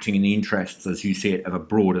be acting in the interests, as you see it, of a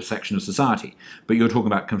broader section of society. But you're talking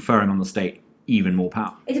about conferring on the state even more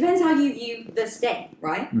power. It depends how you view the state,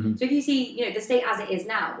 right? So if you see, the state as it is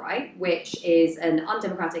now, right, which is an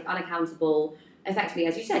undemocratic, unaccountable, effectively,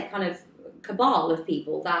 as you said, kind of cabal of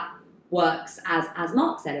people that works as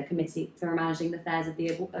Marx said, a committee for managing the affairs of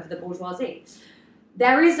the bourgeoisie.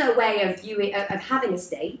 There is a way of having a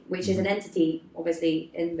state, which is an entity,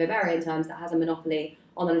 obviously in Weberian terms, that has a monopoly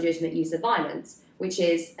on the legitimate use of violence, which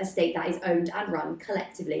is a state that is owned and run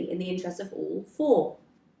collectively in the interests of all, for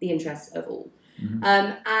the interests of all.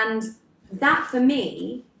 And that, for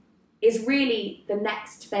me, is really the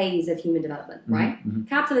next phase of human development, right?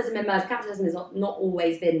 Capitalism emerged. Capitalism has not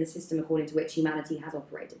always been the system according to which humanity has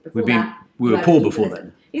operated. We were poor before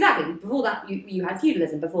then. Exactly. Before that, you had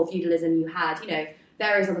feudalism. Before feudalism, you had,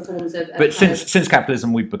 various other forms of... But since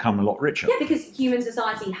capitalism, we've become a lot richer. Yeah, because human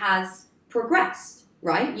society has progressed,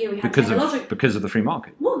 right? We have because of the free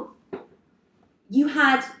market. Well, you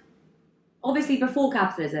had... Obviously, before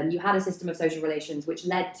capitalism, you had a system of social relations which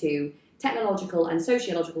led to technological and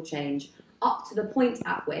sociological change up to the point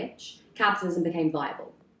at which capitalism became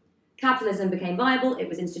viable. Capitalism became viable, it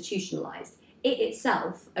was institutionalized. It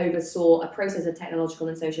itself oversaw a process of technological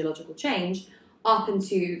and sociological change up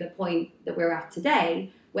until the point that we're at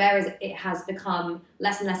today, whereas it has become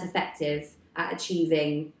less and less effective at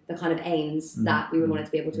achieving the kind of aims that we would want it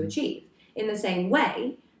to be able to achieve. In the same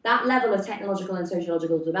way, that level of technological and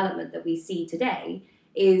sociological development that we see today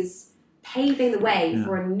is paving the way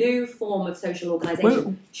for a new form of social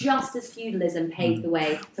organisation, just as feudalism paved the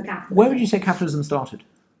way for capitalism. Where would you say capitalism started?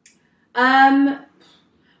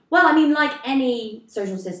 Well, I mean, like any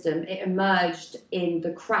social system, it emerged in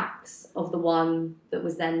the cracks of the one that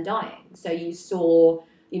was then dying. So you saw,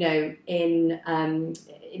 in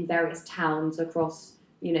various towns across,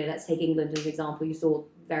 let's take England as an example, you saw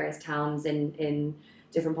various towns in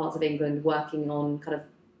different parts of England working on kind of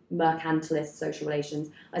mercantilist social relations.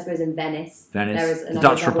 I suppose in Venice there is the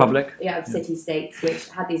Dutch Republic. Of city-states which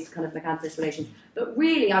had these kind of mercantilist relations. But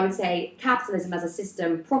really, I would say capitalism as a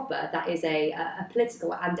system proper, that is a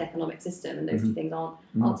political and economic system, and those two things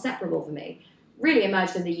aren't separable for me, really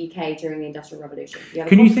emerged in the UK during the Industrial Revolution. You have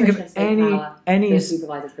Can a you think of concentration state power any that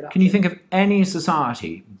supervises production. Can you think of any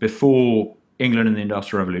society before England in the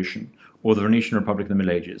Industrial Revolution, or the Venetian Republic in the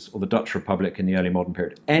Middle Ages, or the Dutch Republic in the early modern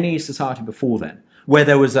period, any society before then, where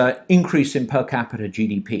there was an increase in per capita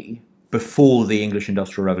GDP before the English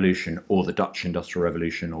Industrial Revolution or the Dutch Industrial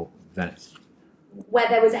Revolution or Venice? Where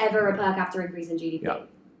there was ever a per capita increase in GDP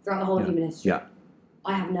throughout the whole of human history? Yeah.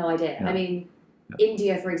 I have no idea. Yeah. I mean,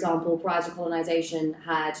 India, for example, prior to colonization,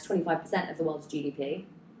 had 25% of the world's GDP.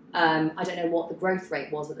 I don't know what the growth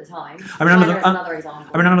rate was at the time. China is another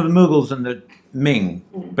example. I mean, under the Mughals and the Ming,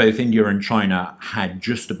 both India and China had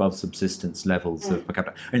just above subsistence levels of per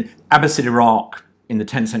capita. I mean, Abbasid Iraq in the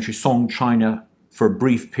 10th century, Song China for a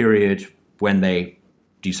brief period when they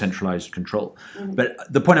decentralized control. But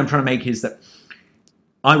the point I'm trying to make is that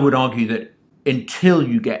I would argue that until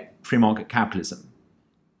you get free market capitalism,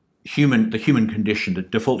 the human condition, the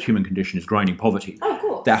default human condition is grinding poverty. Oh, of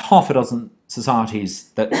course. There are half a dozen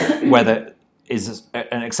societies where there is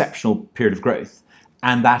an exceptional period of growth,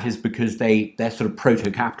 and that is because they're sort of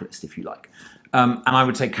proto-capitalist, if you like. And I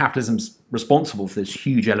would say capitalism's responsible for this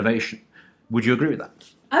huge elevation. Would you agree with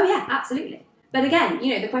that? Oh yeah, absolutely. But again,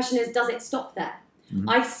 the question is, does it stop there?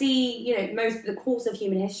 I see, most of the course of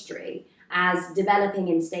human history as developing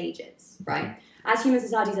in stages, right? As human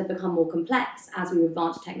societies have become more complex, as we've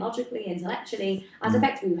advanced technologically, intellectually, as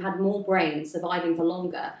effectively we've had more brains surviving for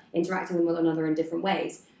longer, interacting with one another in different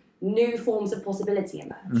ways, new forms of possibility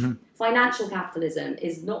emerge. Financial capitalism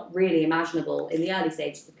is not really imaginable in the early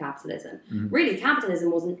stages of capitalism. Really,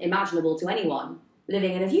 capitalism wasn't imaginable to anyone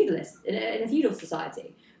living in a feudal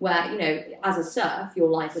society, where, as a serf, your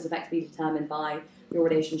life was effectively determined by your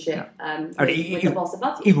relationship with the boss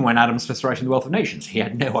above you. Even when Adam Smith's writing The Wealth of Nations, he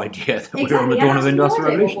had no idea that we were on the dawn of the Industrial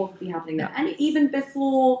Revolution. What would be happening there. And even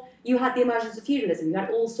before you had the emergence of feudalism, you had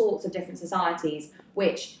all sorts of different societies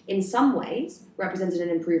which, in some ways, represented an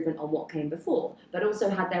improvement on what came before, but also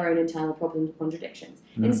had their own internal problems and contradictions.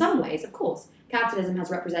 In some ways, of course, capitalism has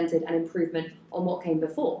represented an improvement on what came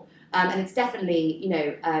before. And it's definitely,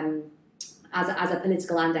 as a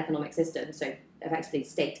political and economic system, so effectively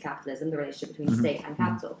state capitalism, the relationship between state and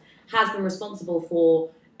capital, has been responsible for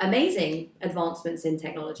amazing advancements in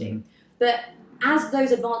technology. But as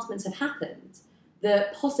those advancements have happened, the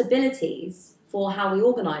possibilities for how we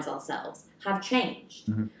organise ourselves have changed.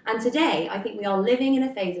 And today, I think we are living in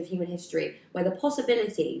a phase of human history where the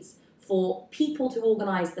possibilities for people to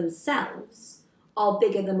organise themselves are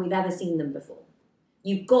bigger than we've ever seen them before.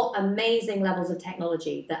 You've got amazing levels of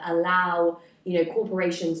technology that allow,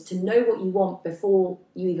 corporations to know what you want before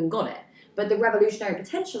you even got it. But the revolutionary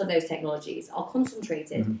potential of those technologies are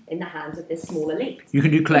concentrated in the hands of this small elite. You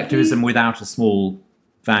can do collectivism without a small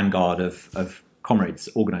vanguard of comrades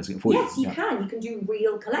organising it for you. Yes, you can. You can do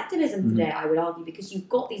real collectivism today, I would argue, because you've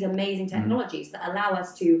got these amazing technologies that allow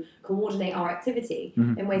us to coordinate our activity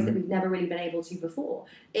in ways that we've never really been able to before.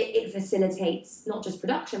 It facilitates not just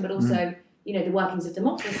production, but also the workings of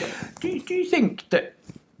democracy. Do you think that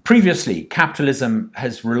previously capitalism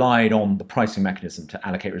has relied on the pricing mechanism to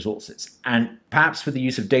allocate resources, and perhaps with the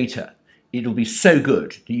use of data, it'll be so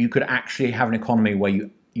good that you could actually have an economy where you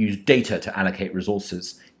use data to allocate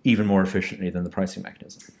resources even more efficiently than the pricing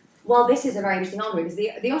mechanism? Well, this is a very interesting argument,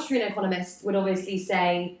 because the Austrian economists would obviously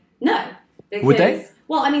say no. Because, would they?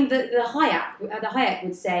 Well, I mean, the Hayek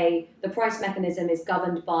would say the price mechanism is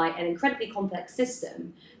governed by an incredibly complex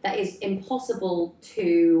system that is impossible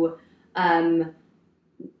to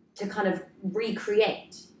kind of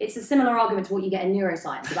recreate. It's a similar argument to what you get in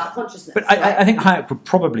neuroscience about consciousness. But I think Hayek would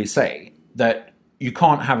probably say that you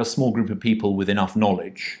can't have a small group of people with enough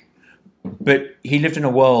knowledge. But he lived in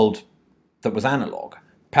a world that was analog.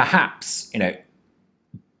 Perhaps,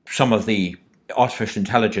 some of the artificial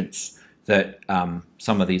intelligence that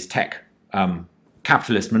some of these tech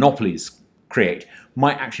capitalist monopolies create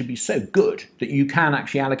might actually be so good that you can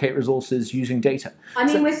actually allocate resources using data. I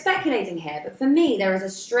mean, we're speculating here, but for me, there is a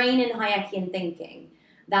strain in Hayekian thinking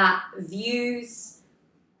that views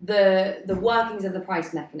the workings of the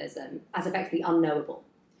price mechanism as effectively unknowable.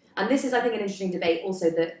 And this is, I think, an interesting debate also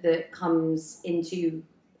that comes into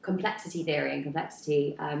complexity theory and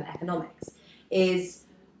complexity economics.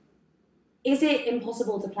 Is it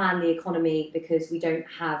impossible to plan the economy because we don't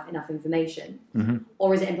have enough information?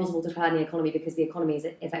 Or is it impossible to plan the economy because the economy is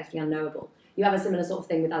effectively unknowable? You have a similar sort of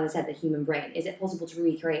thing with, as I said, the human brain. Is it possible to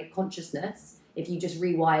recreate consciousness if you just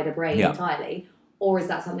rewired a brain entirely? Or is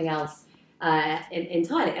that something else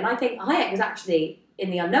entirely? And I think Hayek was actually in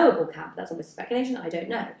the unknowable camp. That's obviously speculation, I don't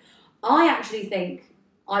know. I actually think,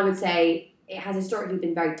 I would say, it has historically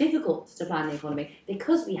been very difficult to plan the economy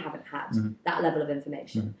because we haven't had that level of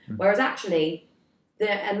information. Whereas actually,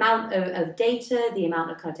 the amount of data, the amount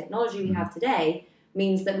of kind of technology we have today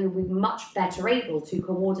means that we will be much better able to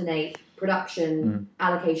coordinate production,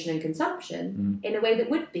 allocation and consumption in a way that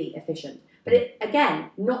would be efficient. But again,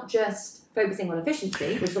 not just focusing on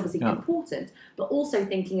efficiency, which is obviously important, but also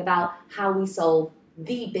thinking about how we solve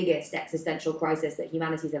the biggest existential crisis that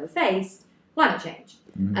humanity's ever faced, climate change,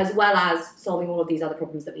 as well as solving all of these other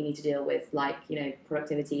problems that we need to deal with, like,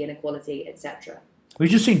 productivity, inequality, etc. We've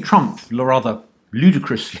just seen Trump, rather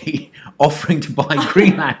ludicrously, offering to buy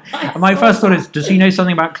Greenland. And my first thought is, does he know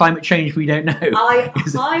something about climate change we don't know? I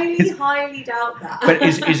highly doubt that. But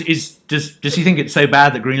does he think it's so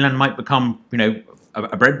bad that Greenland might become,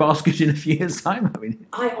 a breadbasket in a few years' time?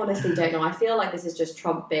 I honestly don't know. I feel like this is just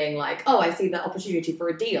Trump being like, oh, I see the opportunity for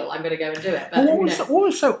a deal, I'm going to go and do it. But what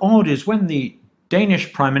was so odd is when the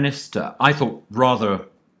Danish Prime Minister, I thought rather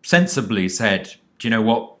sensibly said, do you know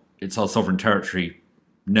what, it's our sovereign territory,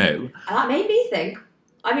 no. And that made me think,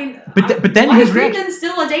 but then why his is Greenland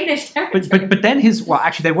still a Danish territory? But then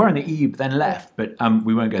actually they were in the EU, but then left. But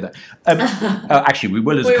we won't go there. Actually, we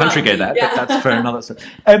will as a country go there, but that's for another story.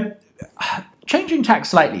 Changing tack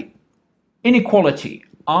slightly, inequality.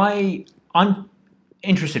 I'm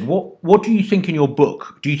interested. What do you think in your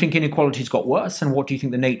book? Do you think inequality's got worse, and what do you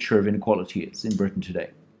think the nature of inequality is in Britain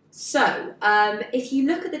today? So, if you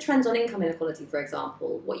look at the trends on income inequality, for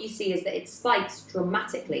example, what you see is that it spikes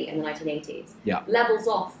dramatically in the 1980s, levels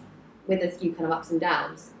off with a few kind of ups and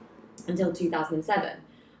downs until 2007.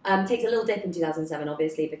 Takes a little dip in 2007,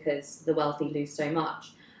 obviously, because the wealthy lose so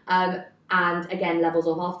much. And again, levels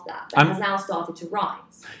off after that. But has now started to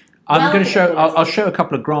rise. I'm going to show. I'll show a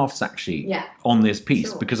couple of graphs actually on this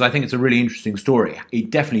piece because I think it's a really interesting story. It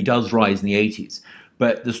definitely does rise in the 80s.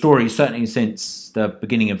 But the story, certainly since the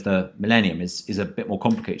beginning of the millennium, is a bit more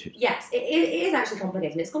complicated. Yes, it is actually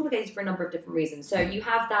complicated. It's complicated for a number of different reasons. So you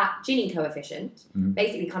have that Gini coefficient,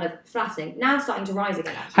 basically kind of flattening, now starting to rise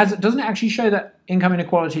again. Doesn't it actually show that income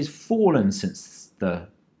inequality has fallen since the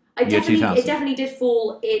year 2000? It definitely did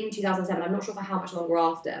fall in 2007. I'm not sure for how much longer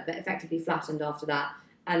after, but effectively flattened after that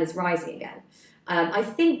and is rising again. I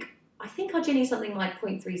think our Gini is something like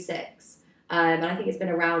 0.36, and I think it's been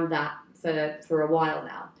around that for a while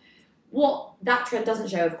now. What that trend doesn't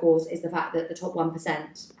show, of course, is the fact that the top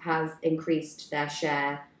 1% have increased their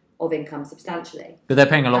share of income substantially. But they're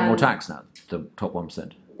paying a lot more tax now, the top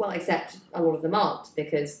 1%. Well, except a lot of them aren't,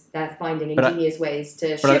 because they're finding ingenious ways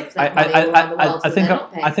to shift that money all around the world.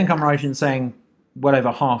 I think I'm right in saying well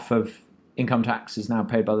over half of income tax is now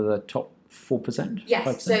paid by the top 4%? Yes,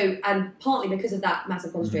 5%? So, and partly because of that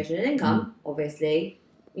massive concentration in income, obviously,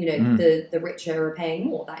 the richer are paying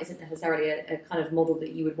more. That isn't necessarily a kind of model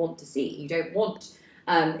that you would want to see. You don't want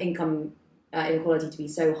income inequality to be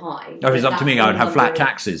so high. If it's up to me, I would have flat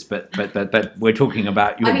taxes, but we're talking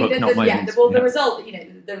about your book, not mine. The result,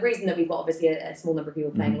 the reason that we've got obviously a small number of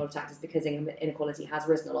people paying a lot of taxes is because income inequality has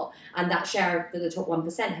risen a lot, and that share that the top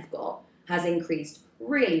 1% have got has increased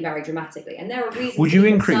really very dramatically. And there are reasons. Would you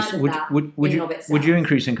increase? Would you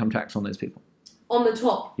increase income tax on those people? On the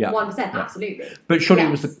top 1%, absolutely. But surely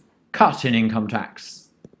it was the cut in income tax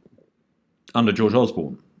under George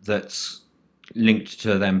Osborne that's linked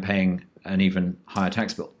to them paying an even higher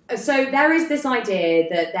tax bill. So there is this idea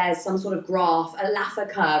that there's some sort of graph, a Laffer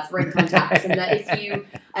curve for income tax, and that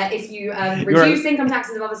if you reduce income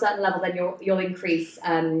taxes above a certain level, then you'll increase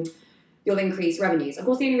revenues. Of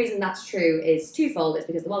course, the only reason that's true is twofold. It's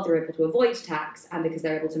because the wealthy are able to avoid tax, and because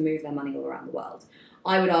they're able to move their money all around the world.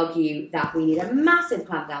 I would argue that we need a massive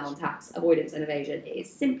clampdown on tax avoidance and evasion. It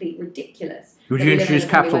is simply ridiculous. Would you introduce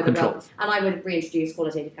capital controls? And I would reintroduce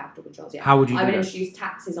qualitative capital controls, How would you do that? I would introduce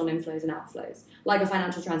taxes on inflows and outflows, like a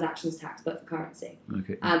financial transactions tax, but for currency,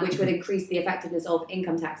 which would increase the effectiveness of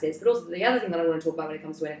income taxes. But also the other thing that I want to talk about when it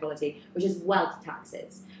comes to inequality, which is wealth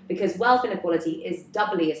taxes. Because wealth inequality is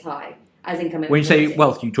doubly as high as income inequality. When you say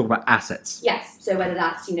wealth, you talk about assets. Yes. So whether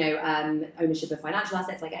that's, ownership of financial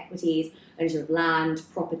assets like equities, ownership of land,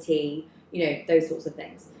 property, those sorts of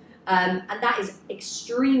things. And that is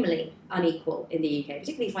extremely unequal in the UK,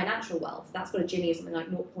 particularly financial wealth. That's got a Gini of something like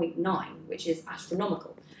 0.9, which is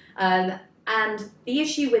astronomical. And the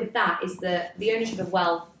issue with that is that the ownership of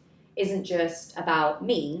wealth isn't just about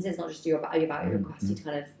means. It's not just about your capacity to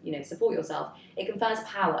kind of, support yourself. It confers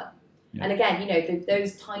power. Yeah. And again,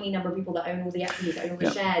 those tiny number of people that own all the equities, own all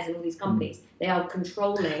the shares in all these companies, they are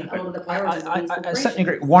controlling a lot of the priorities of these corporations. I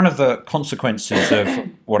certainly agree. One of the consequences of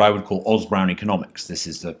what I would call Osborne economics, this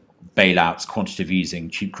is the bailouts, quantitative easing,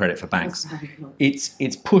 cheap credit for banks,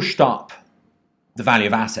 it's pushed up the value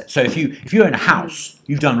of assets. So if you own a house,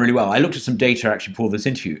 you've done really well. I looked at some data actually before this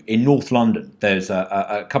interview. In North London, there's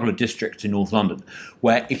a couple of districts in North London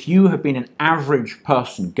where if you have been an average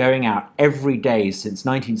person going out every day since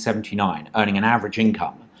 1979, earning an average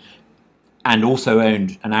income, and also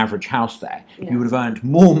owned an average house there, you would have earned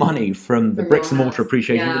more money from the bricks and mortar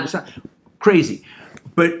appreciation than the crazy.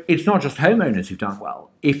 But it's not just homeowners who've done well.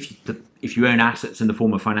 If you own assets in the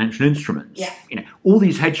form of financial instruments, all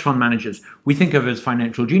these hedge fund managers we think of as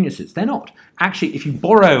financial geniuses. They're not. Actually, if you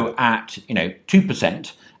borrow at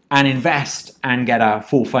 2% and invest and get a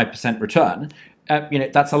 4-5% return,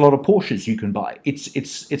 that's a lot of Porsches you can buy.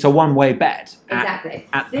 It's a one-way bet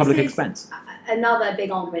at public expense. Another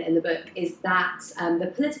big argument in the book is that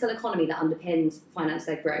the political economy that underpins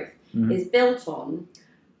finance-led growth is built on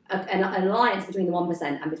an alliance between the 1%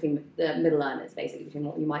 and between the middle earners, basically, between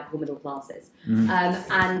what you might call middle classes.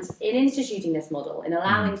 And in instituting this model, in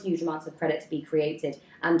allowing huge amounts of credit to be created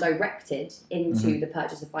and directed into the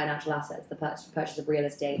purchase of financial assets, the purchase of real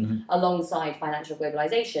estate, alongside financial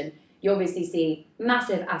globalization, you obviously see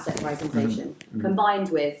massive asset price inflation combined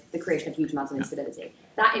with the creation of huge amounts of instability.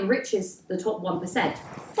 That enriches the top 1%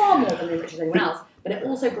 far more than it enriches anyone else, but it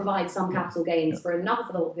also provides some capital gains for enough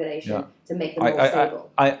of the population to make them more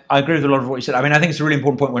stable. I agree with a lot of what you said. I mean, I think it's a really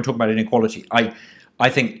important point when talking about inequality. I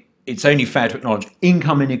think it's only fair to acknowledge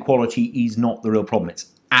income inequality is not the real problem.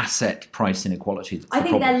 It's asset price inequality that's I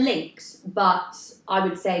think they're linked, but I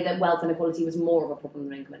would say that wealth inequality was more of a problem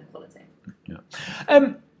than income inequality.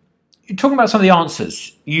 You're talking about some of the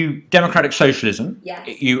answers. You democratic socialism,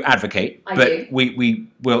 you advocate, I do.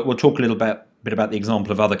 We'll talk a little bit about the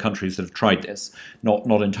example of other countries that have tried this, not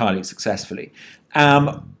entirely successfully.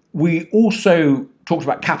 We also talked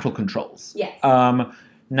about capital controls. Yes. I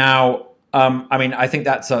think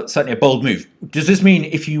that's certainly a bold move. Does this mean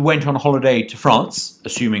if you went on holiday to France,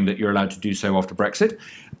 assuming that you're allowed to do so after Brexit,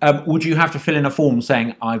 would you have to fill in a form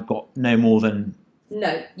saying, I've got no more than...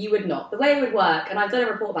 No, you would not. The way it would work, and I've done a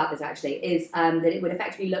report about this actually, is that it would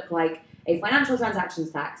effectively look like a financial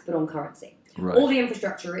transactions tax, but on currency. Right. All the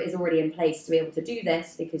infrastructure is already in place to be able to do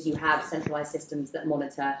this because you have centralised systems that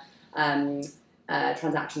monitor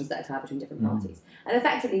transactions that occur between different parties. And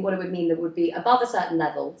effectively what it would mean that would be above a certain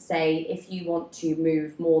level, say if you want to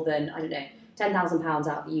move more than, £10,000 out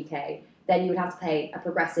of the UK, then you would have to pay a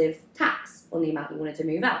progressive tax on the amount you wanted to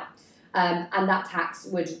move out. And that tax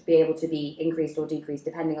would be able to be increased or decreased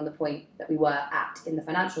depending on the point that we were at in the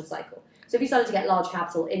financial cycle. So if you started to get large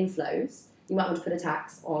capital inflows, you might want to put a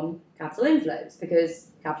tax on capital inflows because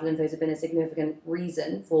capital inflows have been a significant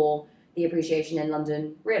reason for the appreciation in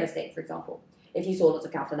London real estate, for example. If you saw lots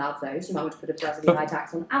of capital outflows, you might want to put a progressively high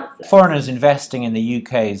tax on outflows. Foreigners investing in the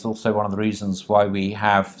UK is also one of the reasons why we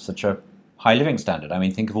have such a high living standard. I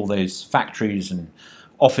mean, think of all those factories and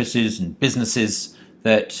offices and businesses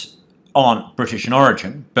that aren't British in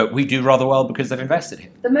origin, but we do rather well because they've invested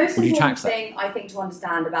here. The most important thing, I think, to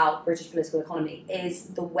understand about British political economy is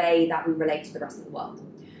the way that we relate to the rest of the world.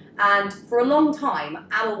 And for a long time,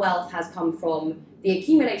 our wealth has come from the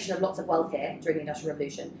accumulation of lots of wealth here during the Industrial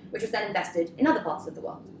Revolution, which was then invested in other parts of the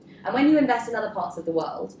world. And when you invest in other parts of the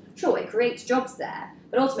world, sure, it creates jobs there,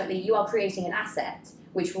 but ultimately you are creating an asset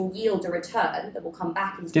which will yield a return that will come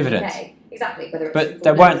back into dividends. The UK. Exactly. But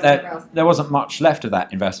there wasn't much left of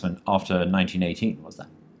that investment after 1918, was there?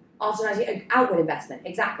 After outward investment,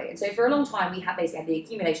 exactly. And so for a long time, we had basically the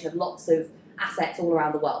accumulation of lots of assets all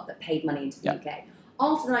around the world that paid money into the UK.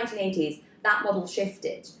 After the 1980s, that model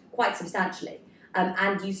shifted quite substantially.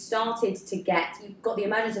 And you got the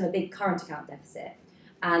emergence of a big current account deficit,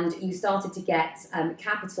 and you started to get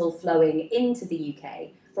capital flowing into the UK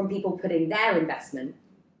from people putting their investment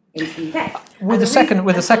into the UK. We're the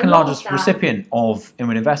second largest recipient of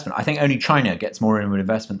inward investment. I think only China gets more inward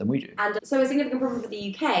investment than we do. And so a significant problem for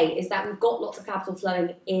the UK is that we've got lots of capital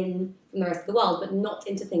flowing in from the rest of the world, but not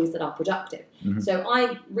into things that are productive. So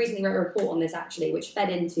I recently wrote a report on this actually, which fed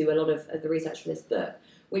into a lot of the research for this book,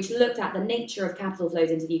 which looked at the nature of capital flows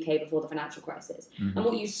into the UK before the financial crisis. And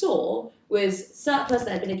what you saw was surplus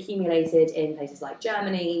that had been accumulated in places like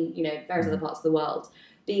Germany, various other parts of the world,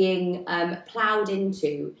 being ploughed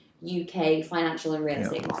into UK financial and real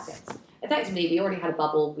estate markets. Effectively, we already had a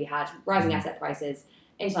bubble, we had rising asset prices,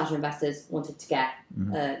 international investors wanted to get,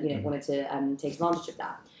 wanted to take advantage of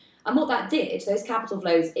that. And what that did, those capital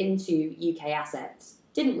flows into UK assets,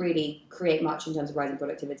 didn't really create much in terms of rising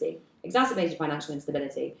productivity, exacerbated financial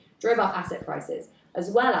instability, drove up asset prices,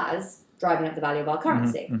 as well as driving up the value of our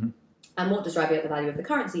currency. And what does driving up the value of the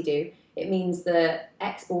currency do? It means that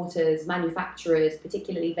exporters, manufacturers,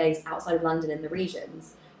 particularly based outside of London in the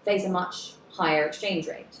regions, face a much higher exchange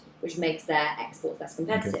rate, which makes their exports less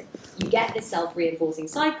competitive. You get this self-reinforcing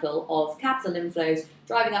cycle of capital inflows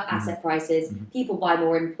driving up asset prices, people buy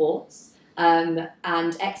more imports, and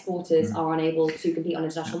exporters are unable to compete on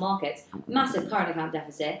international markets. Massive current account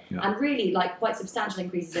deficit, and really quite substantial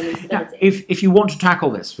increases in instability. Now, if you want to tackle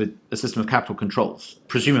this with a system of capital controls,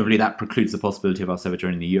 presumably that precludes the possibility of us ever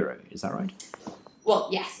joining the euro. Is that right? Well,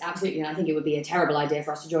 yes, absolutely, and I think it would be a terrible idea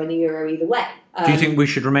for us to join the euro either way. Do you think we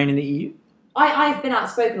should remain in the EU? I've been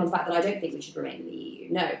outspoken on the fact that I don't think we should remain in the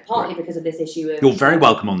EU. No, partly because of this issue of... You're very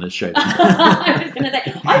welcome on this show. I was going to say,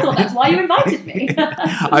 I thought that's why you invited me.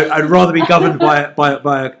 I'd rather be governed by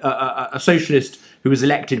a socialist who was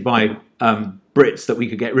elected by Brits that we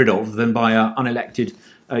could get rid of than by an unelected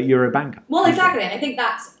Euro banker. Well, exactly. And I think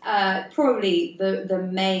that's probably the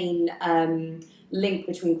main link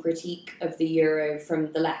between critique of the euro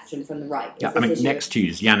from the left and from the right. Yeah, I mean, next to you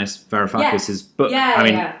is Yanis Varoufakis' book.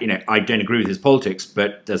 I don't agree with his politics,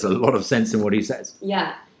 but there's a lot of sense in what he says.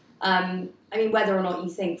 Yeah. I mean, whether or not you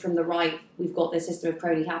think from the right we've got this system of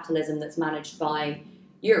crony capitalism that's managed by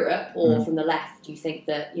Europe, or from the left you think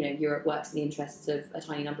that Europe works in the interests of a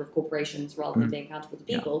tiny number of corporations rather than being accountable to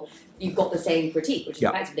people, you've got the same critique, which is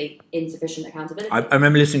effectively insufficient accountability. I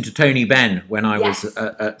remember listening to Tony Benn when I was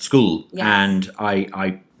at school, and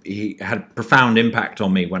he had a profound impact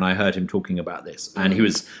on me when I heard him talking about this, and he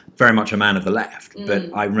was very much a man of the left,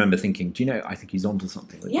 but I remember thinking, I think he's onto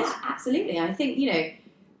something with this. Absolutely. I think,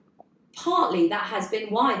 partly that has been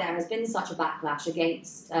why there has been such a backlash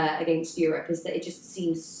against Europe, is that it just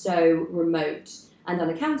seems so remote and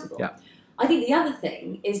unaccountable. Yeah. I think the other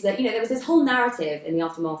thing is that there was this whole narrative in the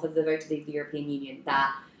aftermath of the vote to leave the European Union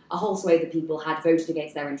that a whole swathe of people had voted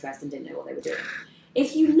against their interest and didn't know what they were doing.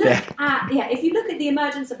 If you look at the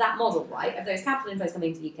emergence of that model, right, of those capital inflows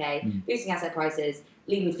coming to the UK, boosting asset prices,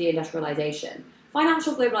 leading to deindustrialisation,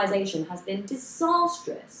 financial globalisation has been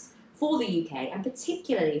disastrous for the UK, and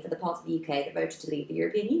particularly for the parts of the UK that voted to leave the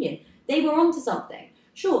European Union. They were onto something.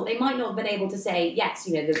 Sure, they might not have been able to say, yes,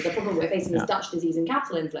 the problem we're facing is Dutch disease and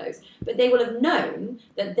capital inflows, but they will have known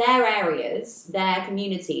that their areas, their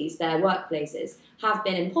communities, their workplaces have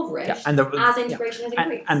been impoverished as integration has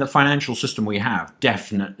increased. And the financial system we have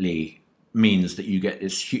definitely means that you get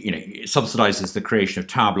this, it subsidises the creation of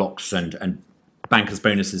tower blocks and bankers'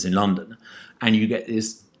 bonuses in London, and you get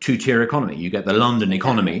this two-tier economy. You get the London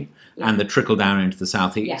economy and the trickle down into the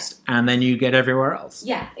southeast, and then you get everywhere else.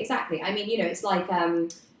 Yeah, exactly. I mean, it's like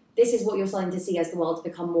this is what you're starting to see as the world's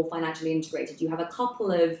become more financially integrated. You have a couple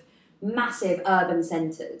of massive urban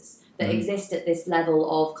centres that exist at this level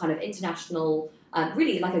of kind of international,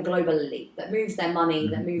 really like a global elite that moves their money,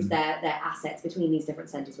 that moves their assets between these different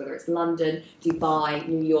centres, whether it's London, Dubai,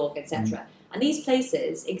 New York, etc. And these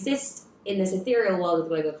places exist in this ethereal world of the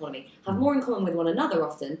global economy, have more in common with one another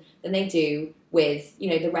often than they do with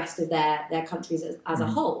the rest of their countries as a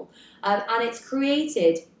whole. And it's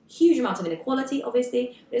created huge amounts of inequality,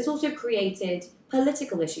 obviously, but it's also created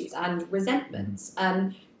political issues and resentments.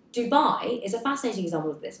 Dubai is a fascinating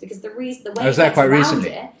example of this because the way it gets around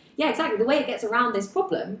it, the way it gets around this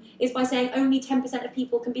problem is by saying only 10% of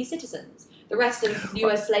people can be citizens. The rest of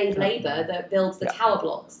US slave labour that builds the tower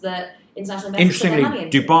blocks that international investors put their money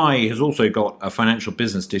into. Dubai has also got a financial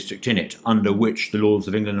business district in it under which the laws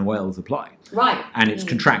of England and Wales apply. Right. And it's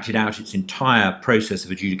contracted out its entire process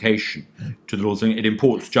of adjudication to the laws. It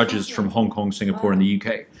imports judges from Hong Kong, Singapore, and the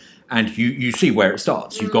UK. And you see where it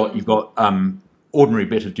starts. You've got ordinary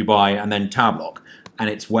bit of Dubai and then tower block, and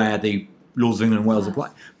it's where the laws of England and Wales apply.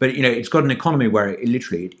 But it's got an economy where it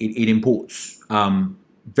literally imports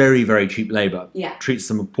very, very cheap labour, treats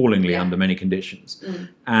them appallingly under many conditions,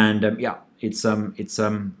 and and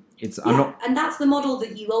that's the model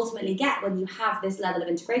that you ultimately get when you have this level of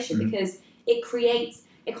integration, because it creates.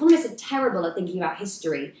 Economists are terrible at thinking about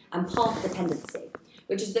history and path dependency,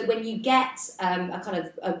 which is that when you get a kind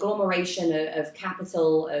of agglomeration of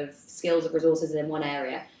capital, of skills, of resources in one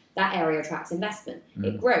area, that area attracts investment.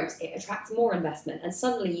 It grows, it attracts more investment, and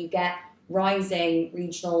suddenly you get rising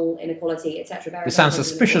regional inequality, etc. It sounds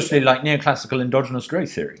suspiciously like neoclassical endogenous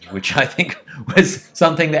growth theory, which I think was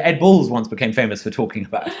something that Ed Balls once became famous for talking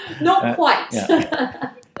about. Not quite.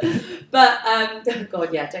 But, God,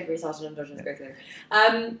 don't get me started on endogenous growth theory.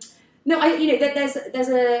 No, there's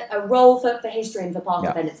a role for history and for path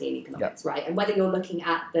dependency in economics, right? And whether you're looking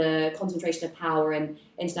at the concentration of power in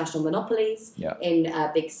international monopolies, in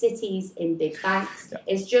big cities, in big banks,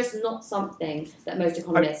 it's just not something that most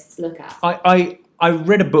economists look at. I I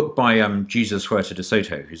read a book by Jesus Huerta de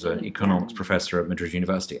Soto, who's an economics professor at Madrid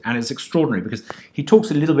University, and it's extraordinary because he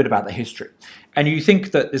talks a little bit about the history. And you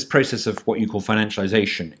think that this process of what you call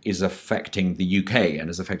financialization is affecting the UK and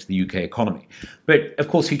has affected the UK economy. But of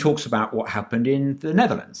course, he talks about what happened in the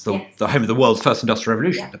Netherlands, the home of the world's first industrial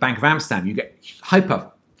revolution, the Bank of Amsterdam. You get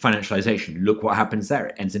hyper financialization. Look what happens there.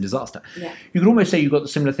 It ends in disaster. Yeah. You could almost say you've got the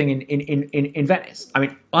similar thing in Venice. I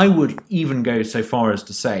mean, I would even go so far as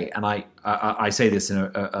to say, and I say this in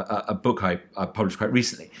a book I published quite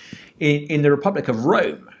recently, in the Republic of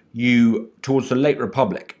Rome, you, towards the late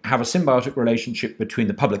Republic, have a symbiotic relationship between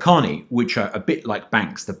the publicani, which are a bit like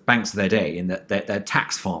banks, the banks of their day, in that they're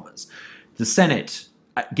tax farmers. The Senate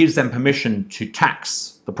gives them permission to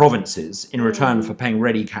tax the provinces in return for paying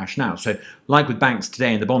ready cash now. So, like with banks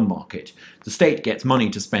today in the bond market, the state gets money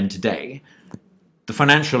to spend today, the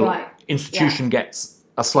financial institution gets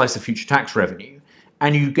a slice of future tax revenue,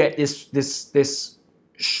 and you get this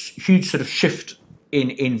huge sort of shift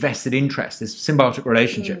in vested interest, this symbiotic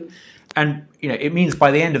relationship. And it means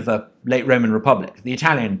by the end of the late Roman Republic, the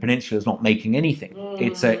Italian peninsula is not making anything.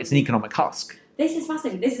 It's an economic husk. This is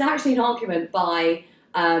fascinating. This is actually an argument by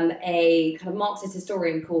a kind of Marxist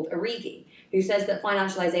historian called Arrighi, who says that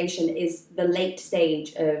financialization is the late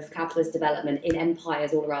stage of capitalist development in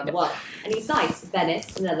empires all around the world. And he cites Venice,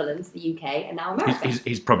 the Netherlands, the UK, and now America.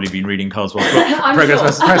 He's probably been reading Carswell's book, Progress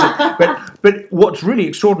versus Crisis. But what's really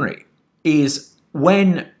extraordinary is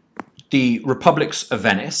when the republics of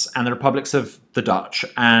Venice and the republics of the Dutch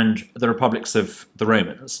and the republics of the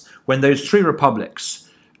Romans, when those three republics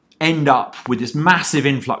end up with this massive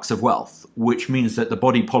influx of wealth, which means that the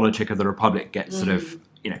body politic of the republic gets sort of,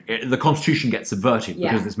 the constitution gets subverted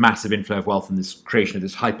because of this massive inflow of wealth and this creation of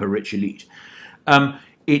this hyper-rich elite.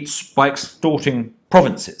 It's by extorting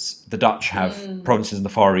provinces. The Dutch have provinces in the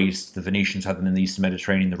Far East, the Venetians have them in the Eastern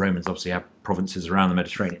Mediterranean, the Romans obviously have provinces around the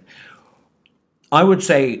Mediterranean. I would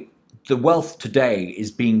say the wealth today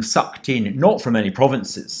is being sucked in, not from any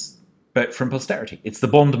provinces, but from posterity. It's the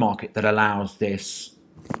bond market that allows this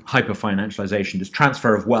hyper-financialization, this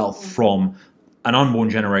transfer of wealth from an unborn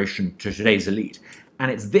generation to today's elite.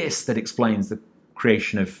 And it's this that explains the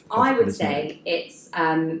creation of I would say it's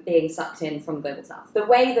being sucked in from the Global South. The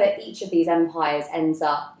way that each of these empires ends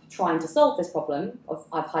up trying to solve this problem of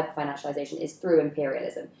hyper-financialization is through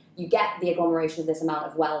imperialism. You get the agglomeration of this amount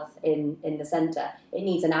of wealth in the centre. It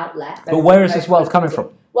needs an outlet. But where is this wealth coming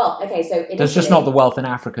from? Well, okay, so there's just not the wealth in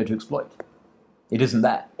Africa to exploit. It isn't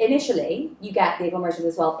there. Initially, you get the agglomeration of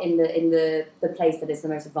this wealth in the place that is the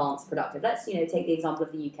most advanced, productive. Let's take the example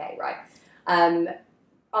of the UK, right?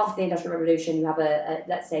 After the Industrial Revolution, you have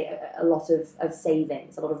let's say a lot of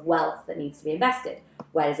savings, a lot of wealth that needs to be invested.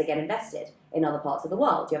 Where does it get invested? In other parts of the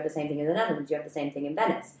world. You have the same thing in the Netherlands. You have the same thing in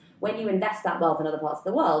Venice. When you invest that wealth in other parts of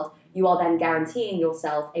the world, you are then guaranteeing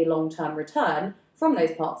yourself a long-term return from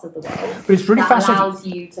those parts of the world. But it's really fascinating. Allows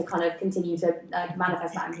you to kind of continue to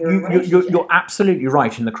manifest that imperial relationship. You're absolutely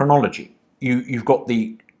right in the chronology. You've got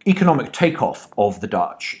the economic takeoff of the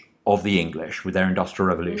Dutch, of the English with their industrial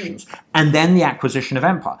revolutions, and then the acquisition of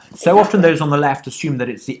empire. So often those on the left assume that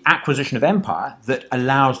it's the acquisition of empire that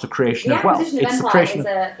allows the creation of wealth. The acquisition of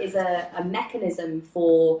empire is a mechanism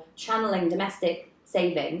for channeling domestic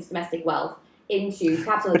savings, domestic wealth, into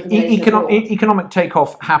capital accumulation. Economic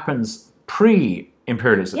takeoff happens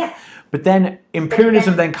pre-imperialism. Yes. But then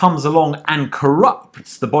imperialism then comes along and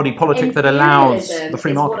corrupts the body politic that allows the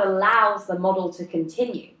free market. It's what allows the model to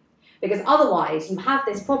continue. Because otherwise, you have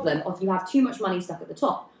this problem of you have too much money stuck at the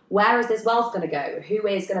top. Where is this wealth going to go? Who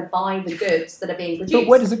is going to buy the goods that are being produced? But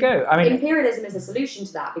where does it go? I mean, imperialism is a solution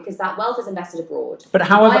to that because that wealth is invested abroad. But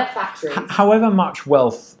however much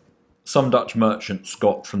wealth some Dutch merchants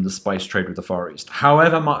got from the spice trade with the Far East,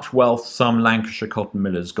 however much wealth some Lancashire cotton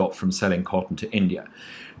millers got from selling cotton to India,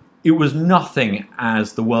 it was nothing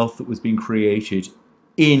as the wealth that was being created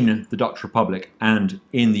in the Dutch Republic and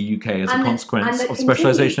in the UK as a consequence of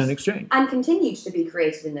specialisation and exchange. And continued to be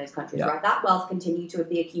created in those countries, right? That wealth continued to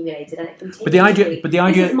be accumulated and it continued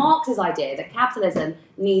This is Marx's idea that capitalism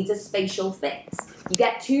needs a spatial fix. You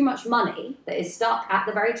get too much money that is stuck at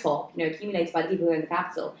the very top, accumulated by the people who own the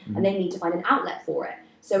capital, and they need to find an outlet for it.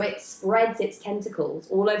 So it spreads its tentacles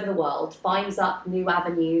all over the world, finds up new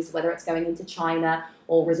avenues, whether it's going into China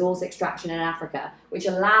or resource extraction in Africa, which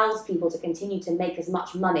allows people to continue to make as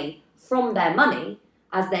much money from their money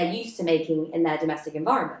as they're used to making in their domestic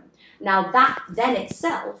environment. Now that then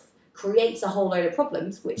itself creates a whole load of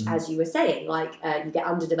problems, which, as you were saying, like you get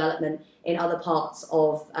underdevelopment in other parts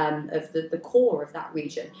of the core of that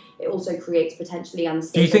region. It also creates potentially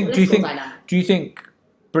unstable political dynamics. Do you think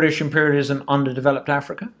British imperialism underdeveloped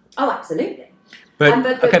Africa? Oh, absolutely.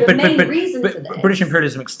 But the main reason for this, British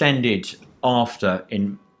imperialism extended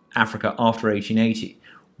in Africa after 1880.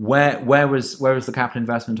 Where was the capital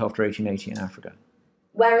investment after 1880 in Africa?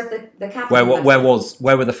 Where is the capital?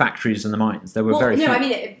 Where were the factories and the mines? There were very few. No, I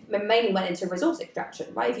mean it mainly went into resource extraction,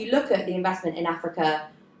 right? If you look at the investment in Africa,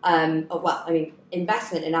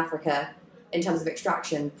 investment in Africa in terms of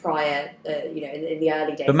extraction prior, in the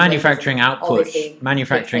early days. But manufacturing output,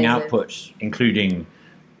 including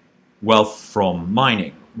wealth from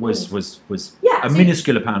mining, was a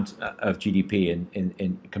minuscule amount of GDP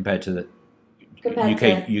in compared to the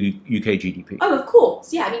UK GDP. Oh, of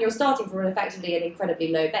course, yeah. I mean, you're starting from effectively an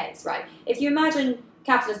incredibly low base, right? If you imagine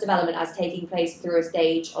capitalist development as taking place through a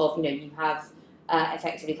stage of, you have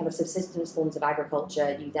effectively kind of subsistence forms of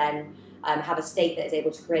agriculture, you then have a state that is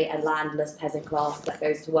able to create a landless peasant class that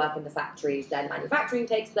goes to work in the factories, then manufacturing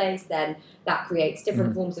takes place, then that creates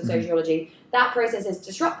different forms of sociology. That process is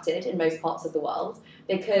disrupted in most parts of the world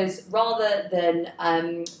because rather than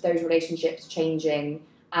those relationships changing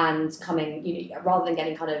and coming, rather than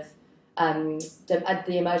getting kind of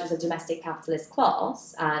the emergence of domestic capitalist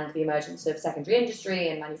class and the emergence of secondary industry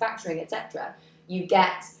and manufacturing, etc., you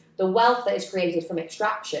get the wealth that is created from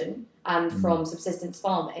extraction and from subsistence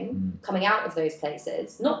farming coming out of those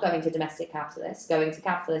places, not going to domestic capitalists, going to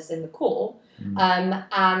capitalists in the core,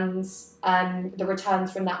 and the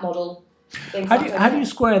returns from that model. How do you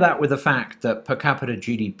square that with the fact that per capita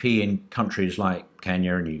GDP in countries like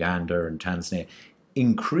Kenya and Uganda and Tanzania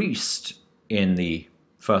increased in the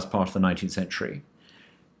first part of the 19th century?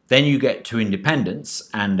 Then you get to independence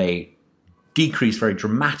and they decrease very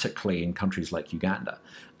dramatically in countries like Uganda.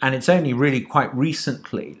 And it's only really quite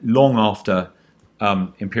recently, long after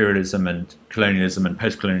imperialism and colonialism and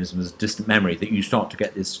post-colonialism is a distant memory, that you start to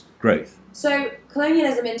get this growth. So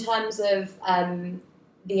colonialism in terms of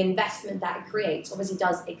the investment that it creates obviously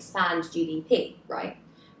does expand GDP, right?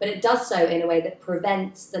 But it does so in a way that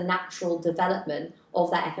prevents the natural development of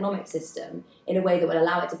that economic system in a way that would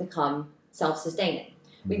allow it to become self-sustaining.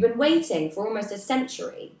 We've been waiting for almost a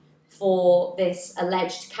century for this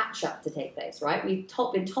alleged catch-up to take place, right? We've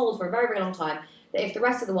been told for a very, very long time that if the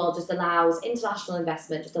rest of the world just allows international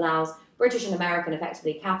investment, just allows British and American,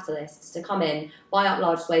 effectively capitalists, to come in, buy up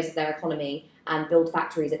large swathes of their economy and build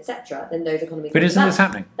factories, etc., then those economies... But isn't this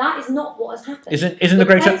happening? That is not what has happened. Isn't the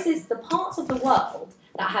greater... The parts of the world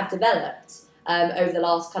that have developed over the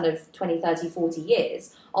last kind of 20, 30, 40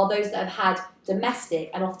 years are those that have had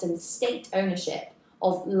domestic and often state ownership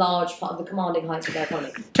of large part of the commanding heights of their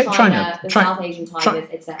economy. Take China, the South Asian tigers,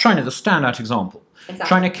 etc. China, the standout example. Exactly.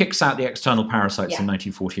 China kicks out the external parasites in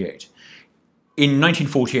 1948. In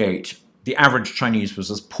 1948, the average Chinese was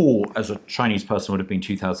as poor as a Chinese person would have been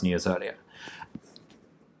 2,000 years earlier.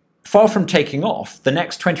 Far from taking off, the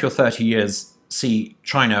next 20 or 30 years see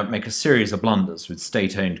China make a series of blunders with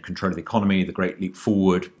state-owned control of the economy, the Great Leap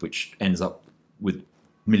Forward, which ends up with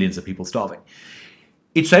millions of people starving.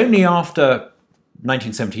 It's only after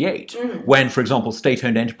 1978, when, for example,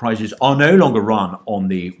 state-owned enterprises are no longer run on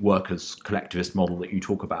the workers' collectivist model that you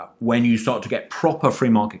talk about, when you start to get proper free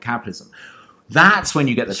market capitalism. That's when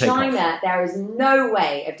you get the takeoff. China, there is no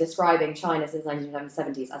way of describing China since the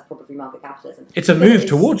 1970s as proper free market capitalism. It's a move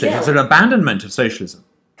towards it. It's an abandonment of socialism.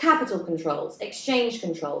 Capital controls, exchange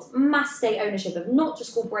controls, mass state ownership of not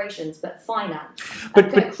just corporations but finance, a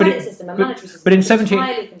credit system, a monetary system. But in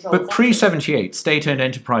 78, pre-78, state-owned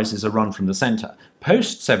enterprises are run from the centre.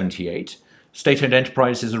 Post-78, state-owned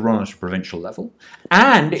enterprises are run at a provincial level,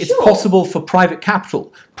 and it's possible for private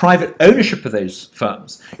capital, private ownership of those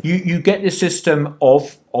firms. You get this system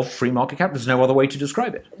of free market capital. There's no other way to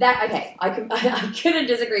describe it. I couldn't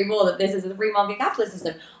disagree more that this is a free market capitalist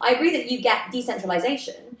system. I agree that you get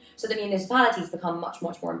decentralization, so the municipalities become much,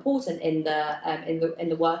 much more important in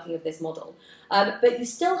the working of this model. But you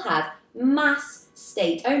still have mass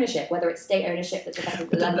state ownership, whether it's state ownership that's affecting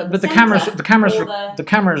the level of the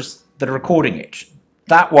cameras that are recording it,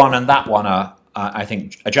 that one and that one are, I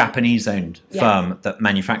think, a Japanese-owned firm that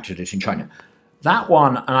manufactured it in China. That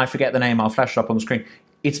one, and I forget the name, I'll flash it up on the screen,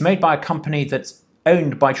 it's made by a company that's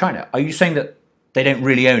owned by China. Are you saying that they don't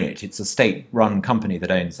really own it? It's a state-run company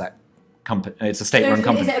that owns that company. It's a state-run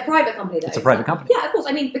company. Is it a private company that owns a private company. Yeah, of course.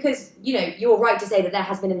 I mean, because, you're right to say that there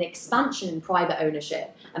has been an expansion in private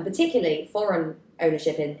ownership, and particularly foreign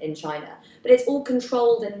ownership in China. But it's all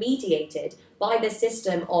controlled and mediated by the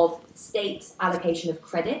system of state allocation of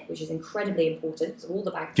credit, which is incredibly important. So all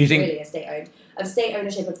the banks really are state-owned. Of state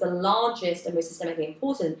ownership of the largest and most systemically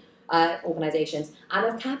important organisations, and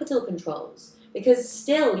of capital controls. because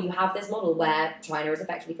still you have this model where China is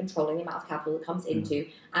effectively controlling the amount of capital that comes into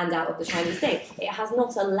and out of the Chinese state. It has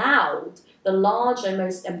not allowed the large and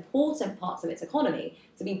most important parts of its economy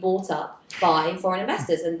to be bought up by foreign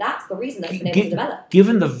investors, and that's the reason that's been able to develop.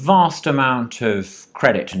 Given the vast amount of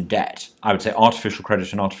credit and debt, I would say artificial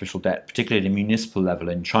credit and artificial debt, particularly at a municipal level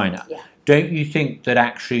in China, don't you think that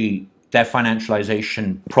actually their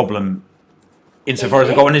financialization problem, insofar as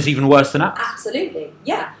they've got one, is even worse than ours? Absolutely,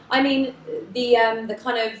 yeah. I mean, the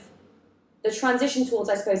kind of the transition towards,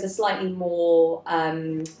 I suppose, a slightly more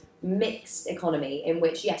mixed economy in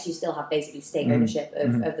which, yes, you still have basically state ownership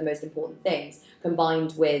of the most important things,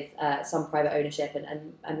 combined with some private ownership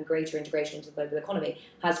and greater integration into the global economy,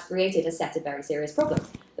 has created a set of very serious problems.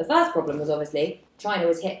 The first problem was obviously China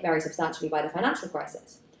was hit very substantially by the financial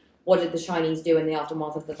crisis. What did the Chinese do in the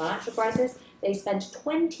aftermath of the financial crisis? They spent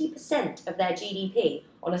 20% of their GDP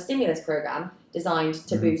on a stimulus program designed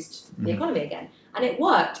to boost the economy again. And it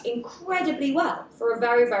worked incredibly well for a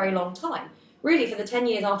very, very long time. Really, for the 10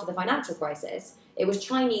 years after the financial crisis, it was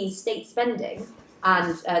Chinese state spending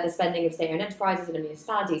and the spending of state-owned enterprises and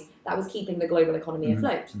municipalities that was keeping the global economy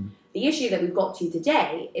afloat. The issue that we've got to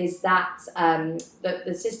today is that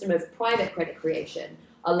the system of private credit creation,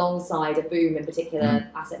 alongside a boom in particular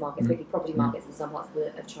asset markets, particularly property markets in some parts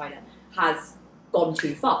of China, has gone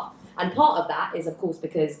too far. And part of that is, of course,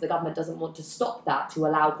 because the government doesn't want to stop that to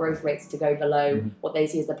allow growth rates to go below what they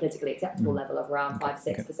see as the politically acceptable level of around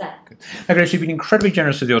 5-6%. Now, Grace, you've been incredibly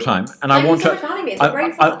generous with your time, and I want so much for having me. It's been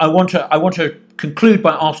great fun. I want to conclude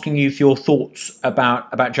by asking you for your thoughts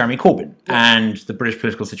about Jeremy Corbyn and the British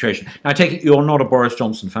political situation. Now, I take it you're not a Boris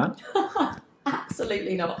Johnson fan.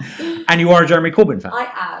 Absolutely not. And you are a Jeremy Corbyn fan. I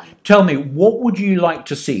am. Tell me, what would you like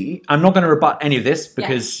to see? I'm not going to rebut any of this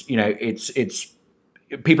because it's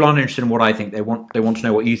people aren't interested in what I think. They want to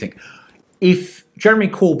know what you think. If Jeremy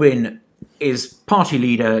Corbyn is party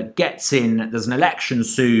leader, gets in, there's an election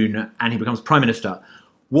soon, and he becomes prime minister,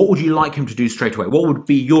 what would you like him to do straight away? What would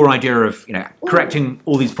be your idea of correcting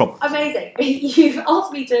all these problems? Amazing. You've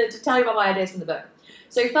asked me to tell you about my ideas from the book.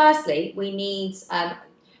 So firstly, we need...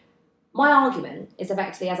 my argument is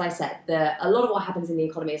effectively, as I said, that a lot of what happens in the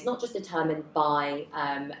economy is not just determined by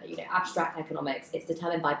abstract economics, it's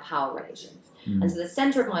determined by power relations. And so the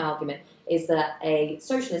centre of my argument is that a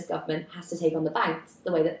socialist government has to take on the banks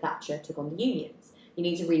the way that Thatcher took on the unions. You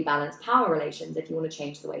need to rebalance power relations if you want to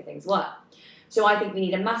change the way things work. So I think we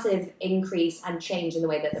need a massive increase and change in the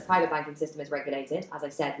way that the private banking system is regulated. As I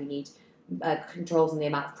said, we need controls on the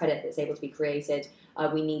amount of credit that's able to be created.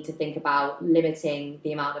 We need to think about limiting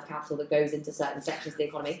the amount of capital that goes into certain sections of the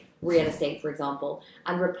economy, real estate, for example,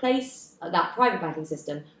 and replace that private banking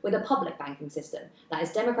system with a public banking system that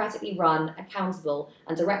is democratically run, accountable,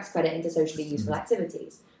 and directs credit into socially useful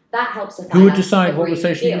activities. That helps to finance. Who would decide what was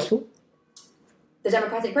socially useful? The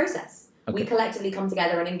democratic process. Okay. We collectively come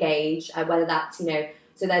together and engage, whether that's, so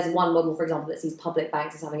there's one model, for example, that sees public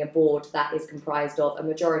banks as having a board that is comprised of a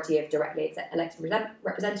majority of directly elected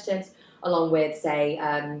representatives, along with, say,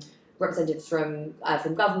 representatives from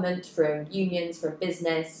government, from unions, from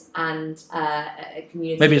business, and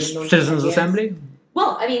community. Maybe a citizens' assembly?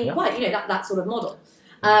 Well, I mean, quite, that sort of model.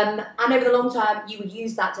 And over the long term, you would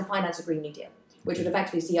use that to finance a Green New Deal, which would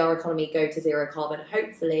effectively see our economy go to zero carbon,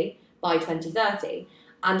 hopefully, by 2030.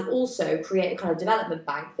 And also create a kind of development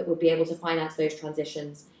bank that would be able to finance those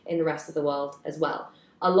transitions in the rest of the world as well.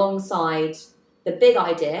 Alongside the big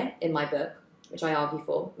idea in my book, which I argue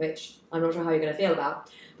for, which I'm not sure how you're going to feel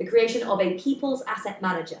about, the creation of a people's asset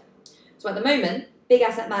manager. So at the moment, big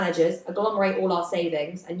asset managers agglomerate all our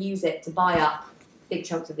savings and use it to buy up big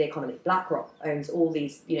chunks of the economy. BlackRock owns all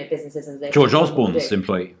these businesses. And George Osborne's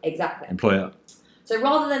employer. So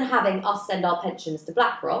rather than having us send our pensions to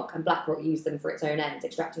BlackRock, and BlackRock use them for its own ends,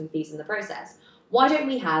 extracting fees in the process, why don't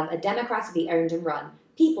we have a democratically owned and run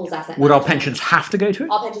people's asset Would manager? Our pensions have to go to it?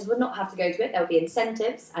 Our pensions would not have to go to it. There would be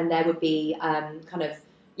incentives, and there would be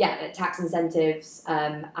tax incentives,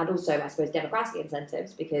 and also, I suppose, democratic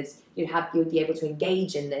incentives, because you'd be able to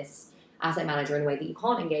engage in this asset manager in a way that you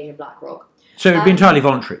can't engage in BlackRock. So it would be entirely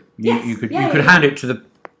voluntary. Yes. You could hand it to the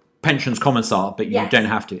pensions commissar, but you don't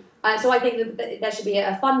have to. So I think that there should be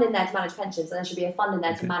a fund in there to manage pensions, and there should be a fund in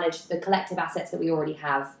there to manage the collective assets that we already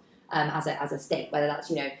have as a state, whether that's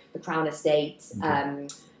the Crown estate,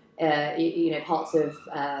 parts of.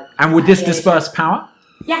 And would this disperse power?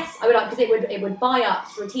 Yes, I would, because it would buy up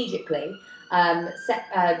strategically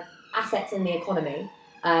assets in the economy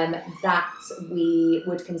that we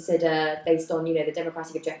would consider, based on the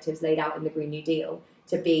democratic objectives laid out in the Green New Deal,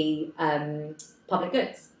 to be public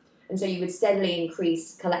goods. And so you would steadily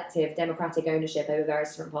increase collective democratic ownership over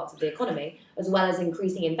various different parts of the economy, as well as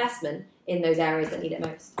increasing investment in those areas that need it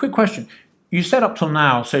most. Quick question. You said up till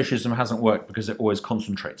now socialism hasn't worked because it always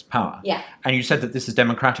concentrates power. Yeah. And you said that this is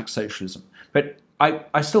democratic socialism. But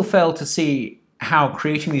I still fail to see how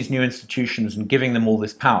creating these new institutions and giving them all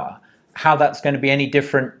this power, how that's going to be any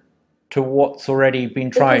different to what's already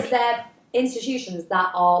been tried. Because they're institutions that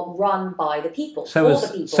are run by the people, So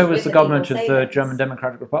was the government of the German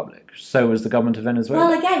Democratic Republic. So was the government of Venezuela.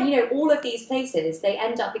 Well, again, all of these places, they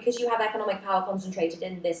end up, because you have economic power concentrated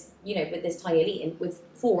in this, with this tiny elite, with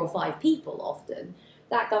 4 or 5 people often,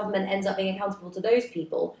 that government ends up being accountable to those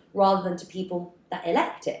people rather than to people that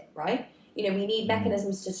elect it, right? We need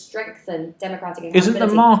mechanisms to strengthen democratic accountability. Isn't the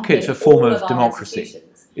market a form of democracy?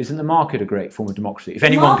 Isn't the market a great form of democracy? If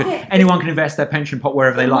anyone can invest their pension pot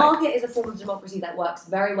wherever they like. The market is a form of democracy that works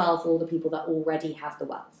very well for all the people that already have the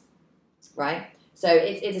wealth, right? So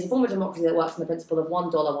it's a form of democracy that works on the principle of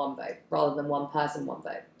 $1, one vote, rather than one person, one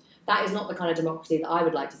vote. That is not the kind of democracy that I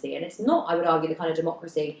would like to see, and it's not, I would argue, the kind of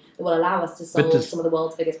democracy that will allow us to solve some of the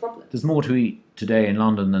world's biggest problems. There's more to eat today in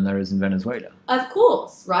London than there is in Venezuela. Of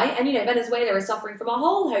course, right? And Venezuela is suffering from a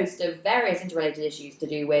whole host of various interrelated issues to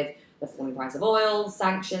do with the falling price of oil,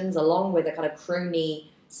 sanctions, along with a kind of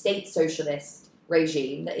crony state socialist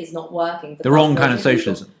regime that is not working. For the wrong kind of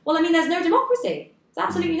socialism. Well, there's no democracy. It's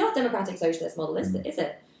absolutely not a democratic socialist model, is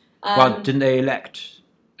it? Well, didn't they elect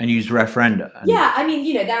and use referenda?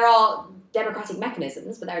 There are democratic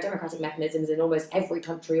mechanisms, but there are democratic mechanisms in almost every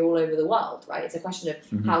country all over the world, right? It's a question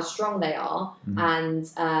of how strong they are and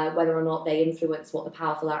whether or not they influence what the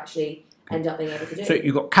powerful actually end up being able to do. So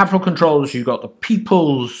you've got capital controls, you've got the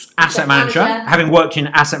people's asset manager. Having worked in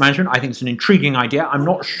asset management, I think it's an intriguing idea. I'm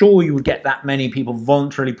not sure you would get that many people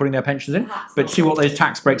voluntarily putting their pensions in, but see what those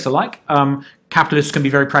tax breaks are like. Capitalists can be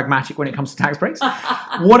very pragmatic when it comes to tax breaks.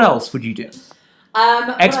 What else would you do?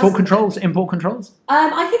 Export controls, import controls?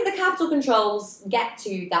 I think the capital controls get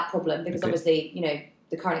to that problem because obviously,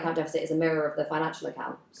 the current account deficit is a mirror of the financial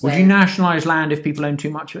account. So, would you nationalise land if people own too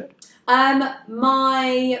much of it?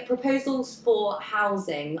 My proposals for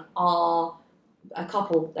housing are I have a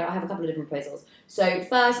couple of different proposals. So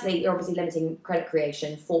firstly, you're obviously limiting credit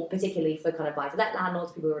creation particularly for kind of buy-to-let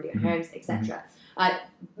landlords, people who already own homes, etc.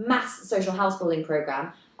 Mass social house building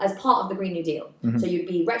program as part of the Green New Deal. So you'd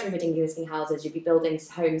be retrofitting existing houses, you'd be building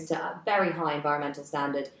homes to a very high environmental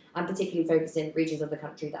standard, and particularly focused in regions of the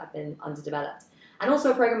country that have been underdeveloped. And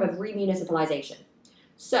also a program of remunicipalisation.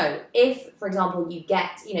 So if, for example, you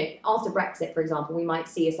get, after Brexit, for example, we might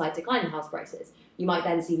see a slight decline in house prices. You might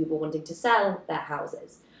then see people wanting to sell their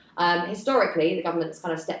houses. Historically, the government has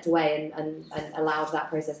kind of stepped away and allowed that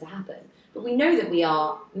process to happen. But we know that we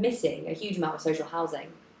are missing a huge amount of social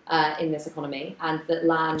housing in this economy, and that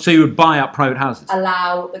land. So you would buy up private houses.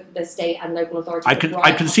 Allow the state and local authorities.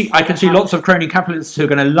 I can see lots of crony capitalists who are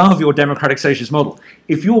going to love your democratic socialist model.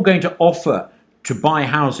 If you're going to offer to buy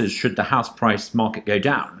houses should the house price market go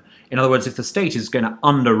down, in other words, if the state is going to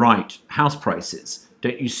underwrite house prices,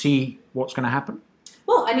 don't you see what's going to happen?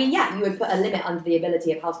 Well, you would put a limit under the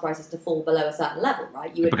ability of house prices to fall below a certain level,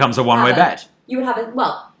 right? It becomes a one-way bet. You would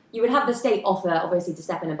have the state offer, obviously, to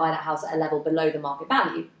step in and buy that house at a level below the market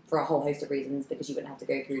value for a whole host of reasons, because you wouldn't have to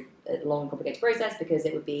go through a long and complicated process, because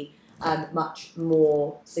it would be much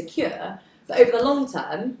more secure. But over the long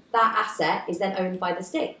term, that asset is then owned by the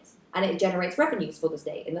state, and it generates revenues for the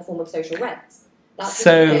state in the form of social rents.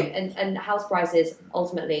 And house prices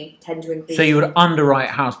ultimately tend to increase. So you would underwrite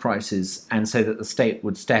house prices and say that the state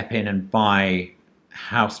would step in and buy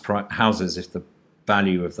houses if the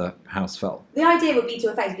value of the house fell. The idea would be to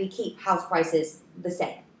effectively keep house prices the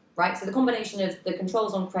same, right? So the combination of the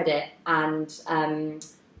controls on credit and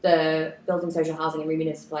the building social housing and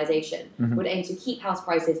remunicipalisation would aim to keep house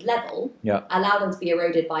prices level, allow them to be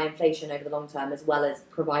eroded by inflation over the long term, as well as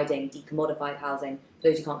providing decommodified housing for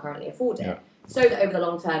those who can't currently afford it, so that over the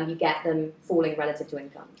long term you get them falling relative to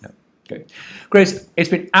incomes. Okay. Grace, it's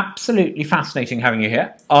been absolutely fascinating having you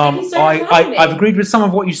here. Thank you so much for having me. I've agreed with some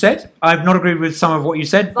of what you said. I've not agreed with some of what you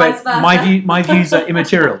said, Vice but versa. my views are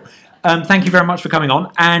immaterial. Thank you very much for coming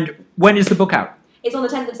on. And when is the book out? It's on the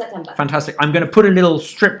 10th of September. Fantastic. I'm going to put a little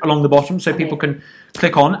strip along the bottom so people can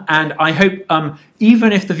click on. And I hope,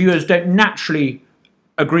 even if the viewers don't naturally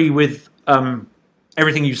agree with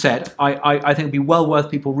everything you said, I think it'd be well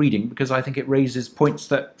worth people reading, because I think it raises points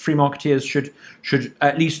that free marketeers should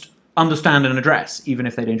at least understand and address, even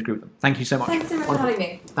if they don't agree with them. Thank you so much. Thanks so much for having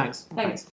me. Thanks.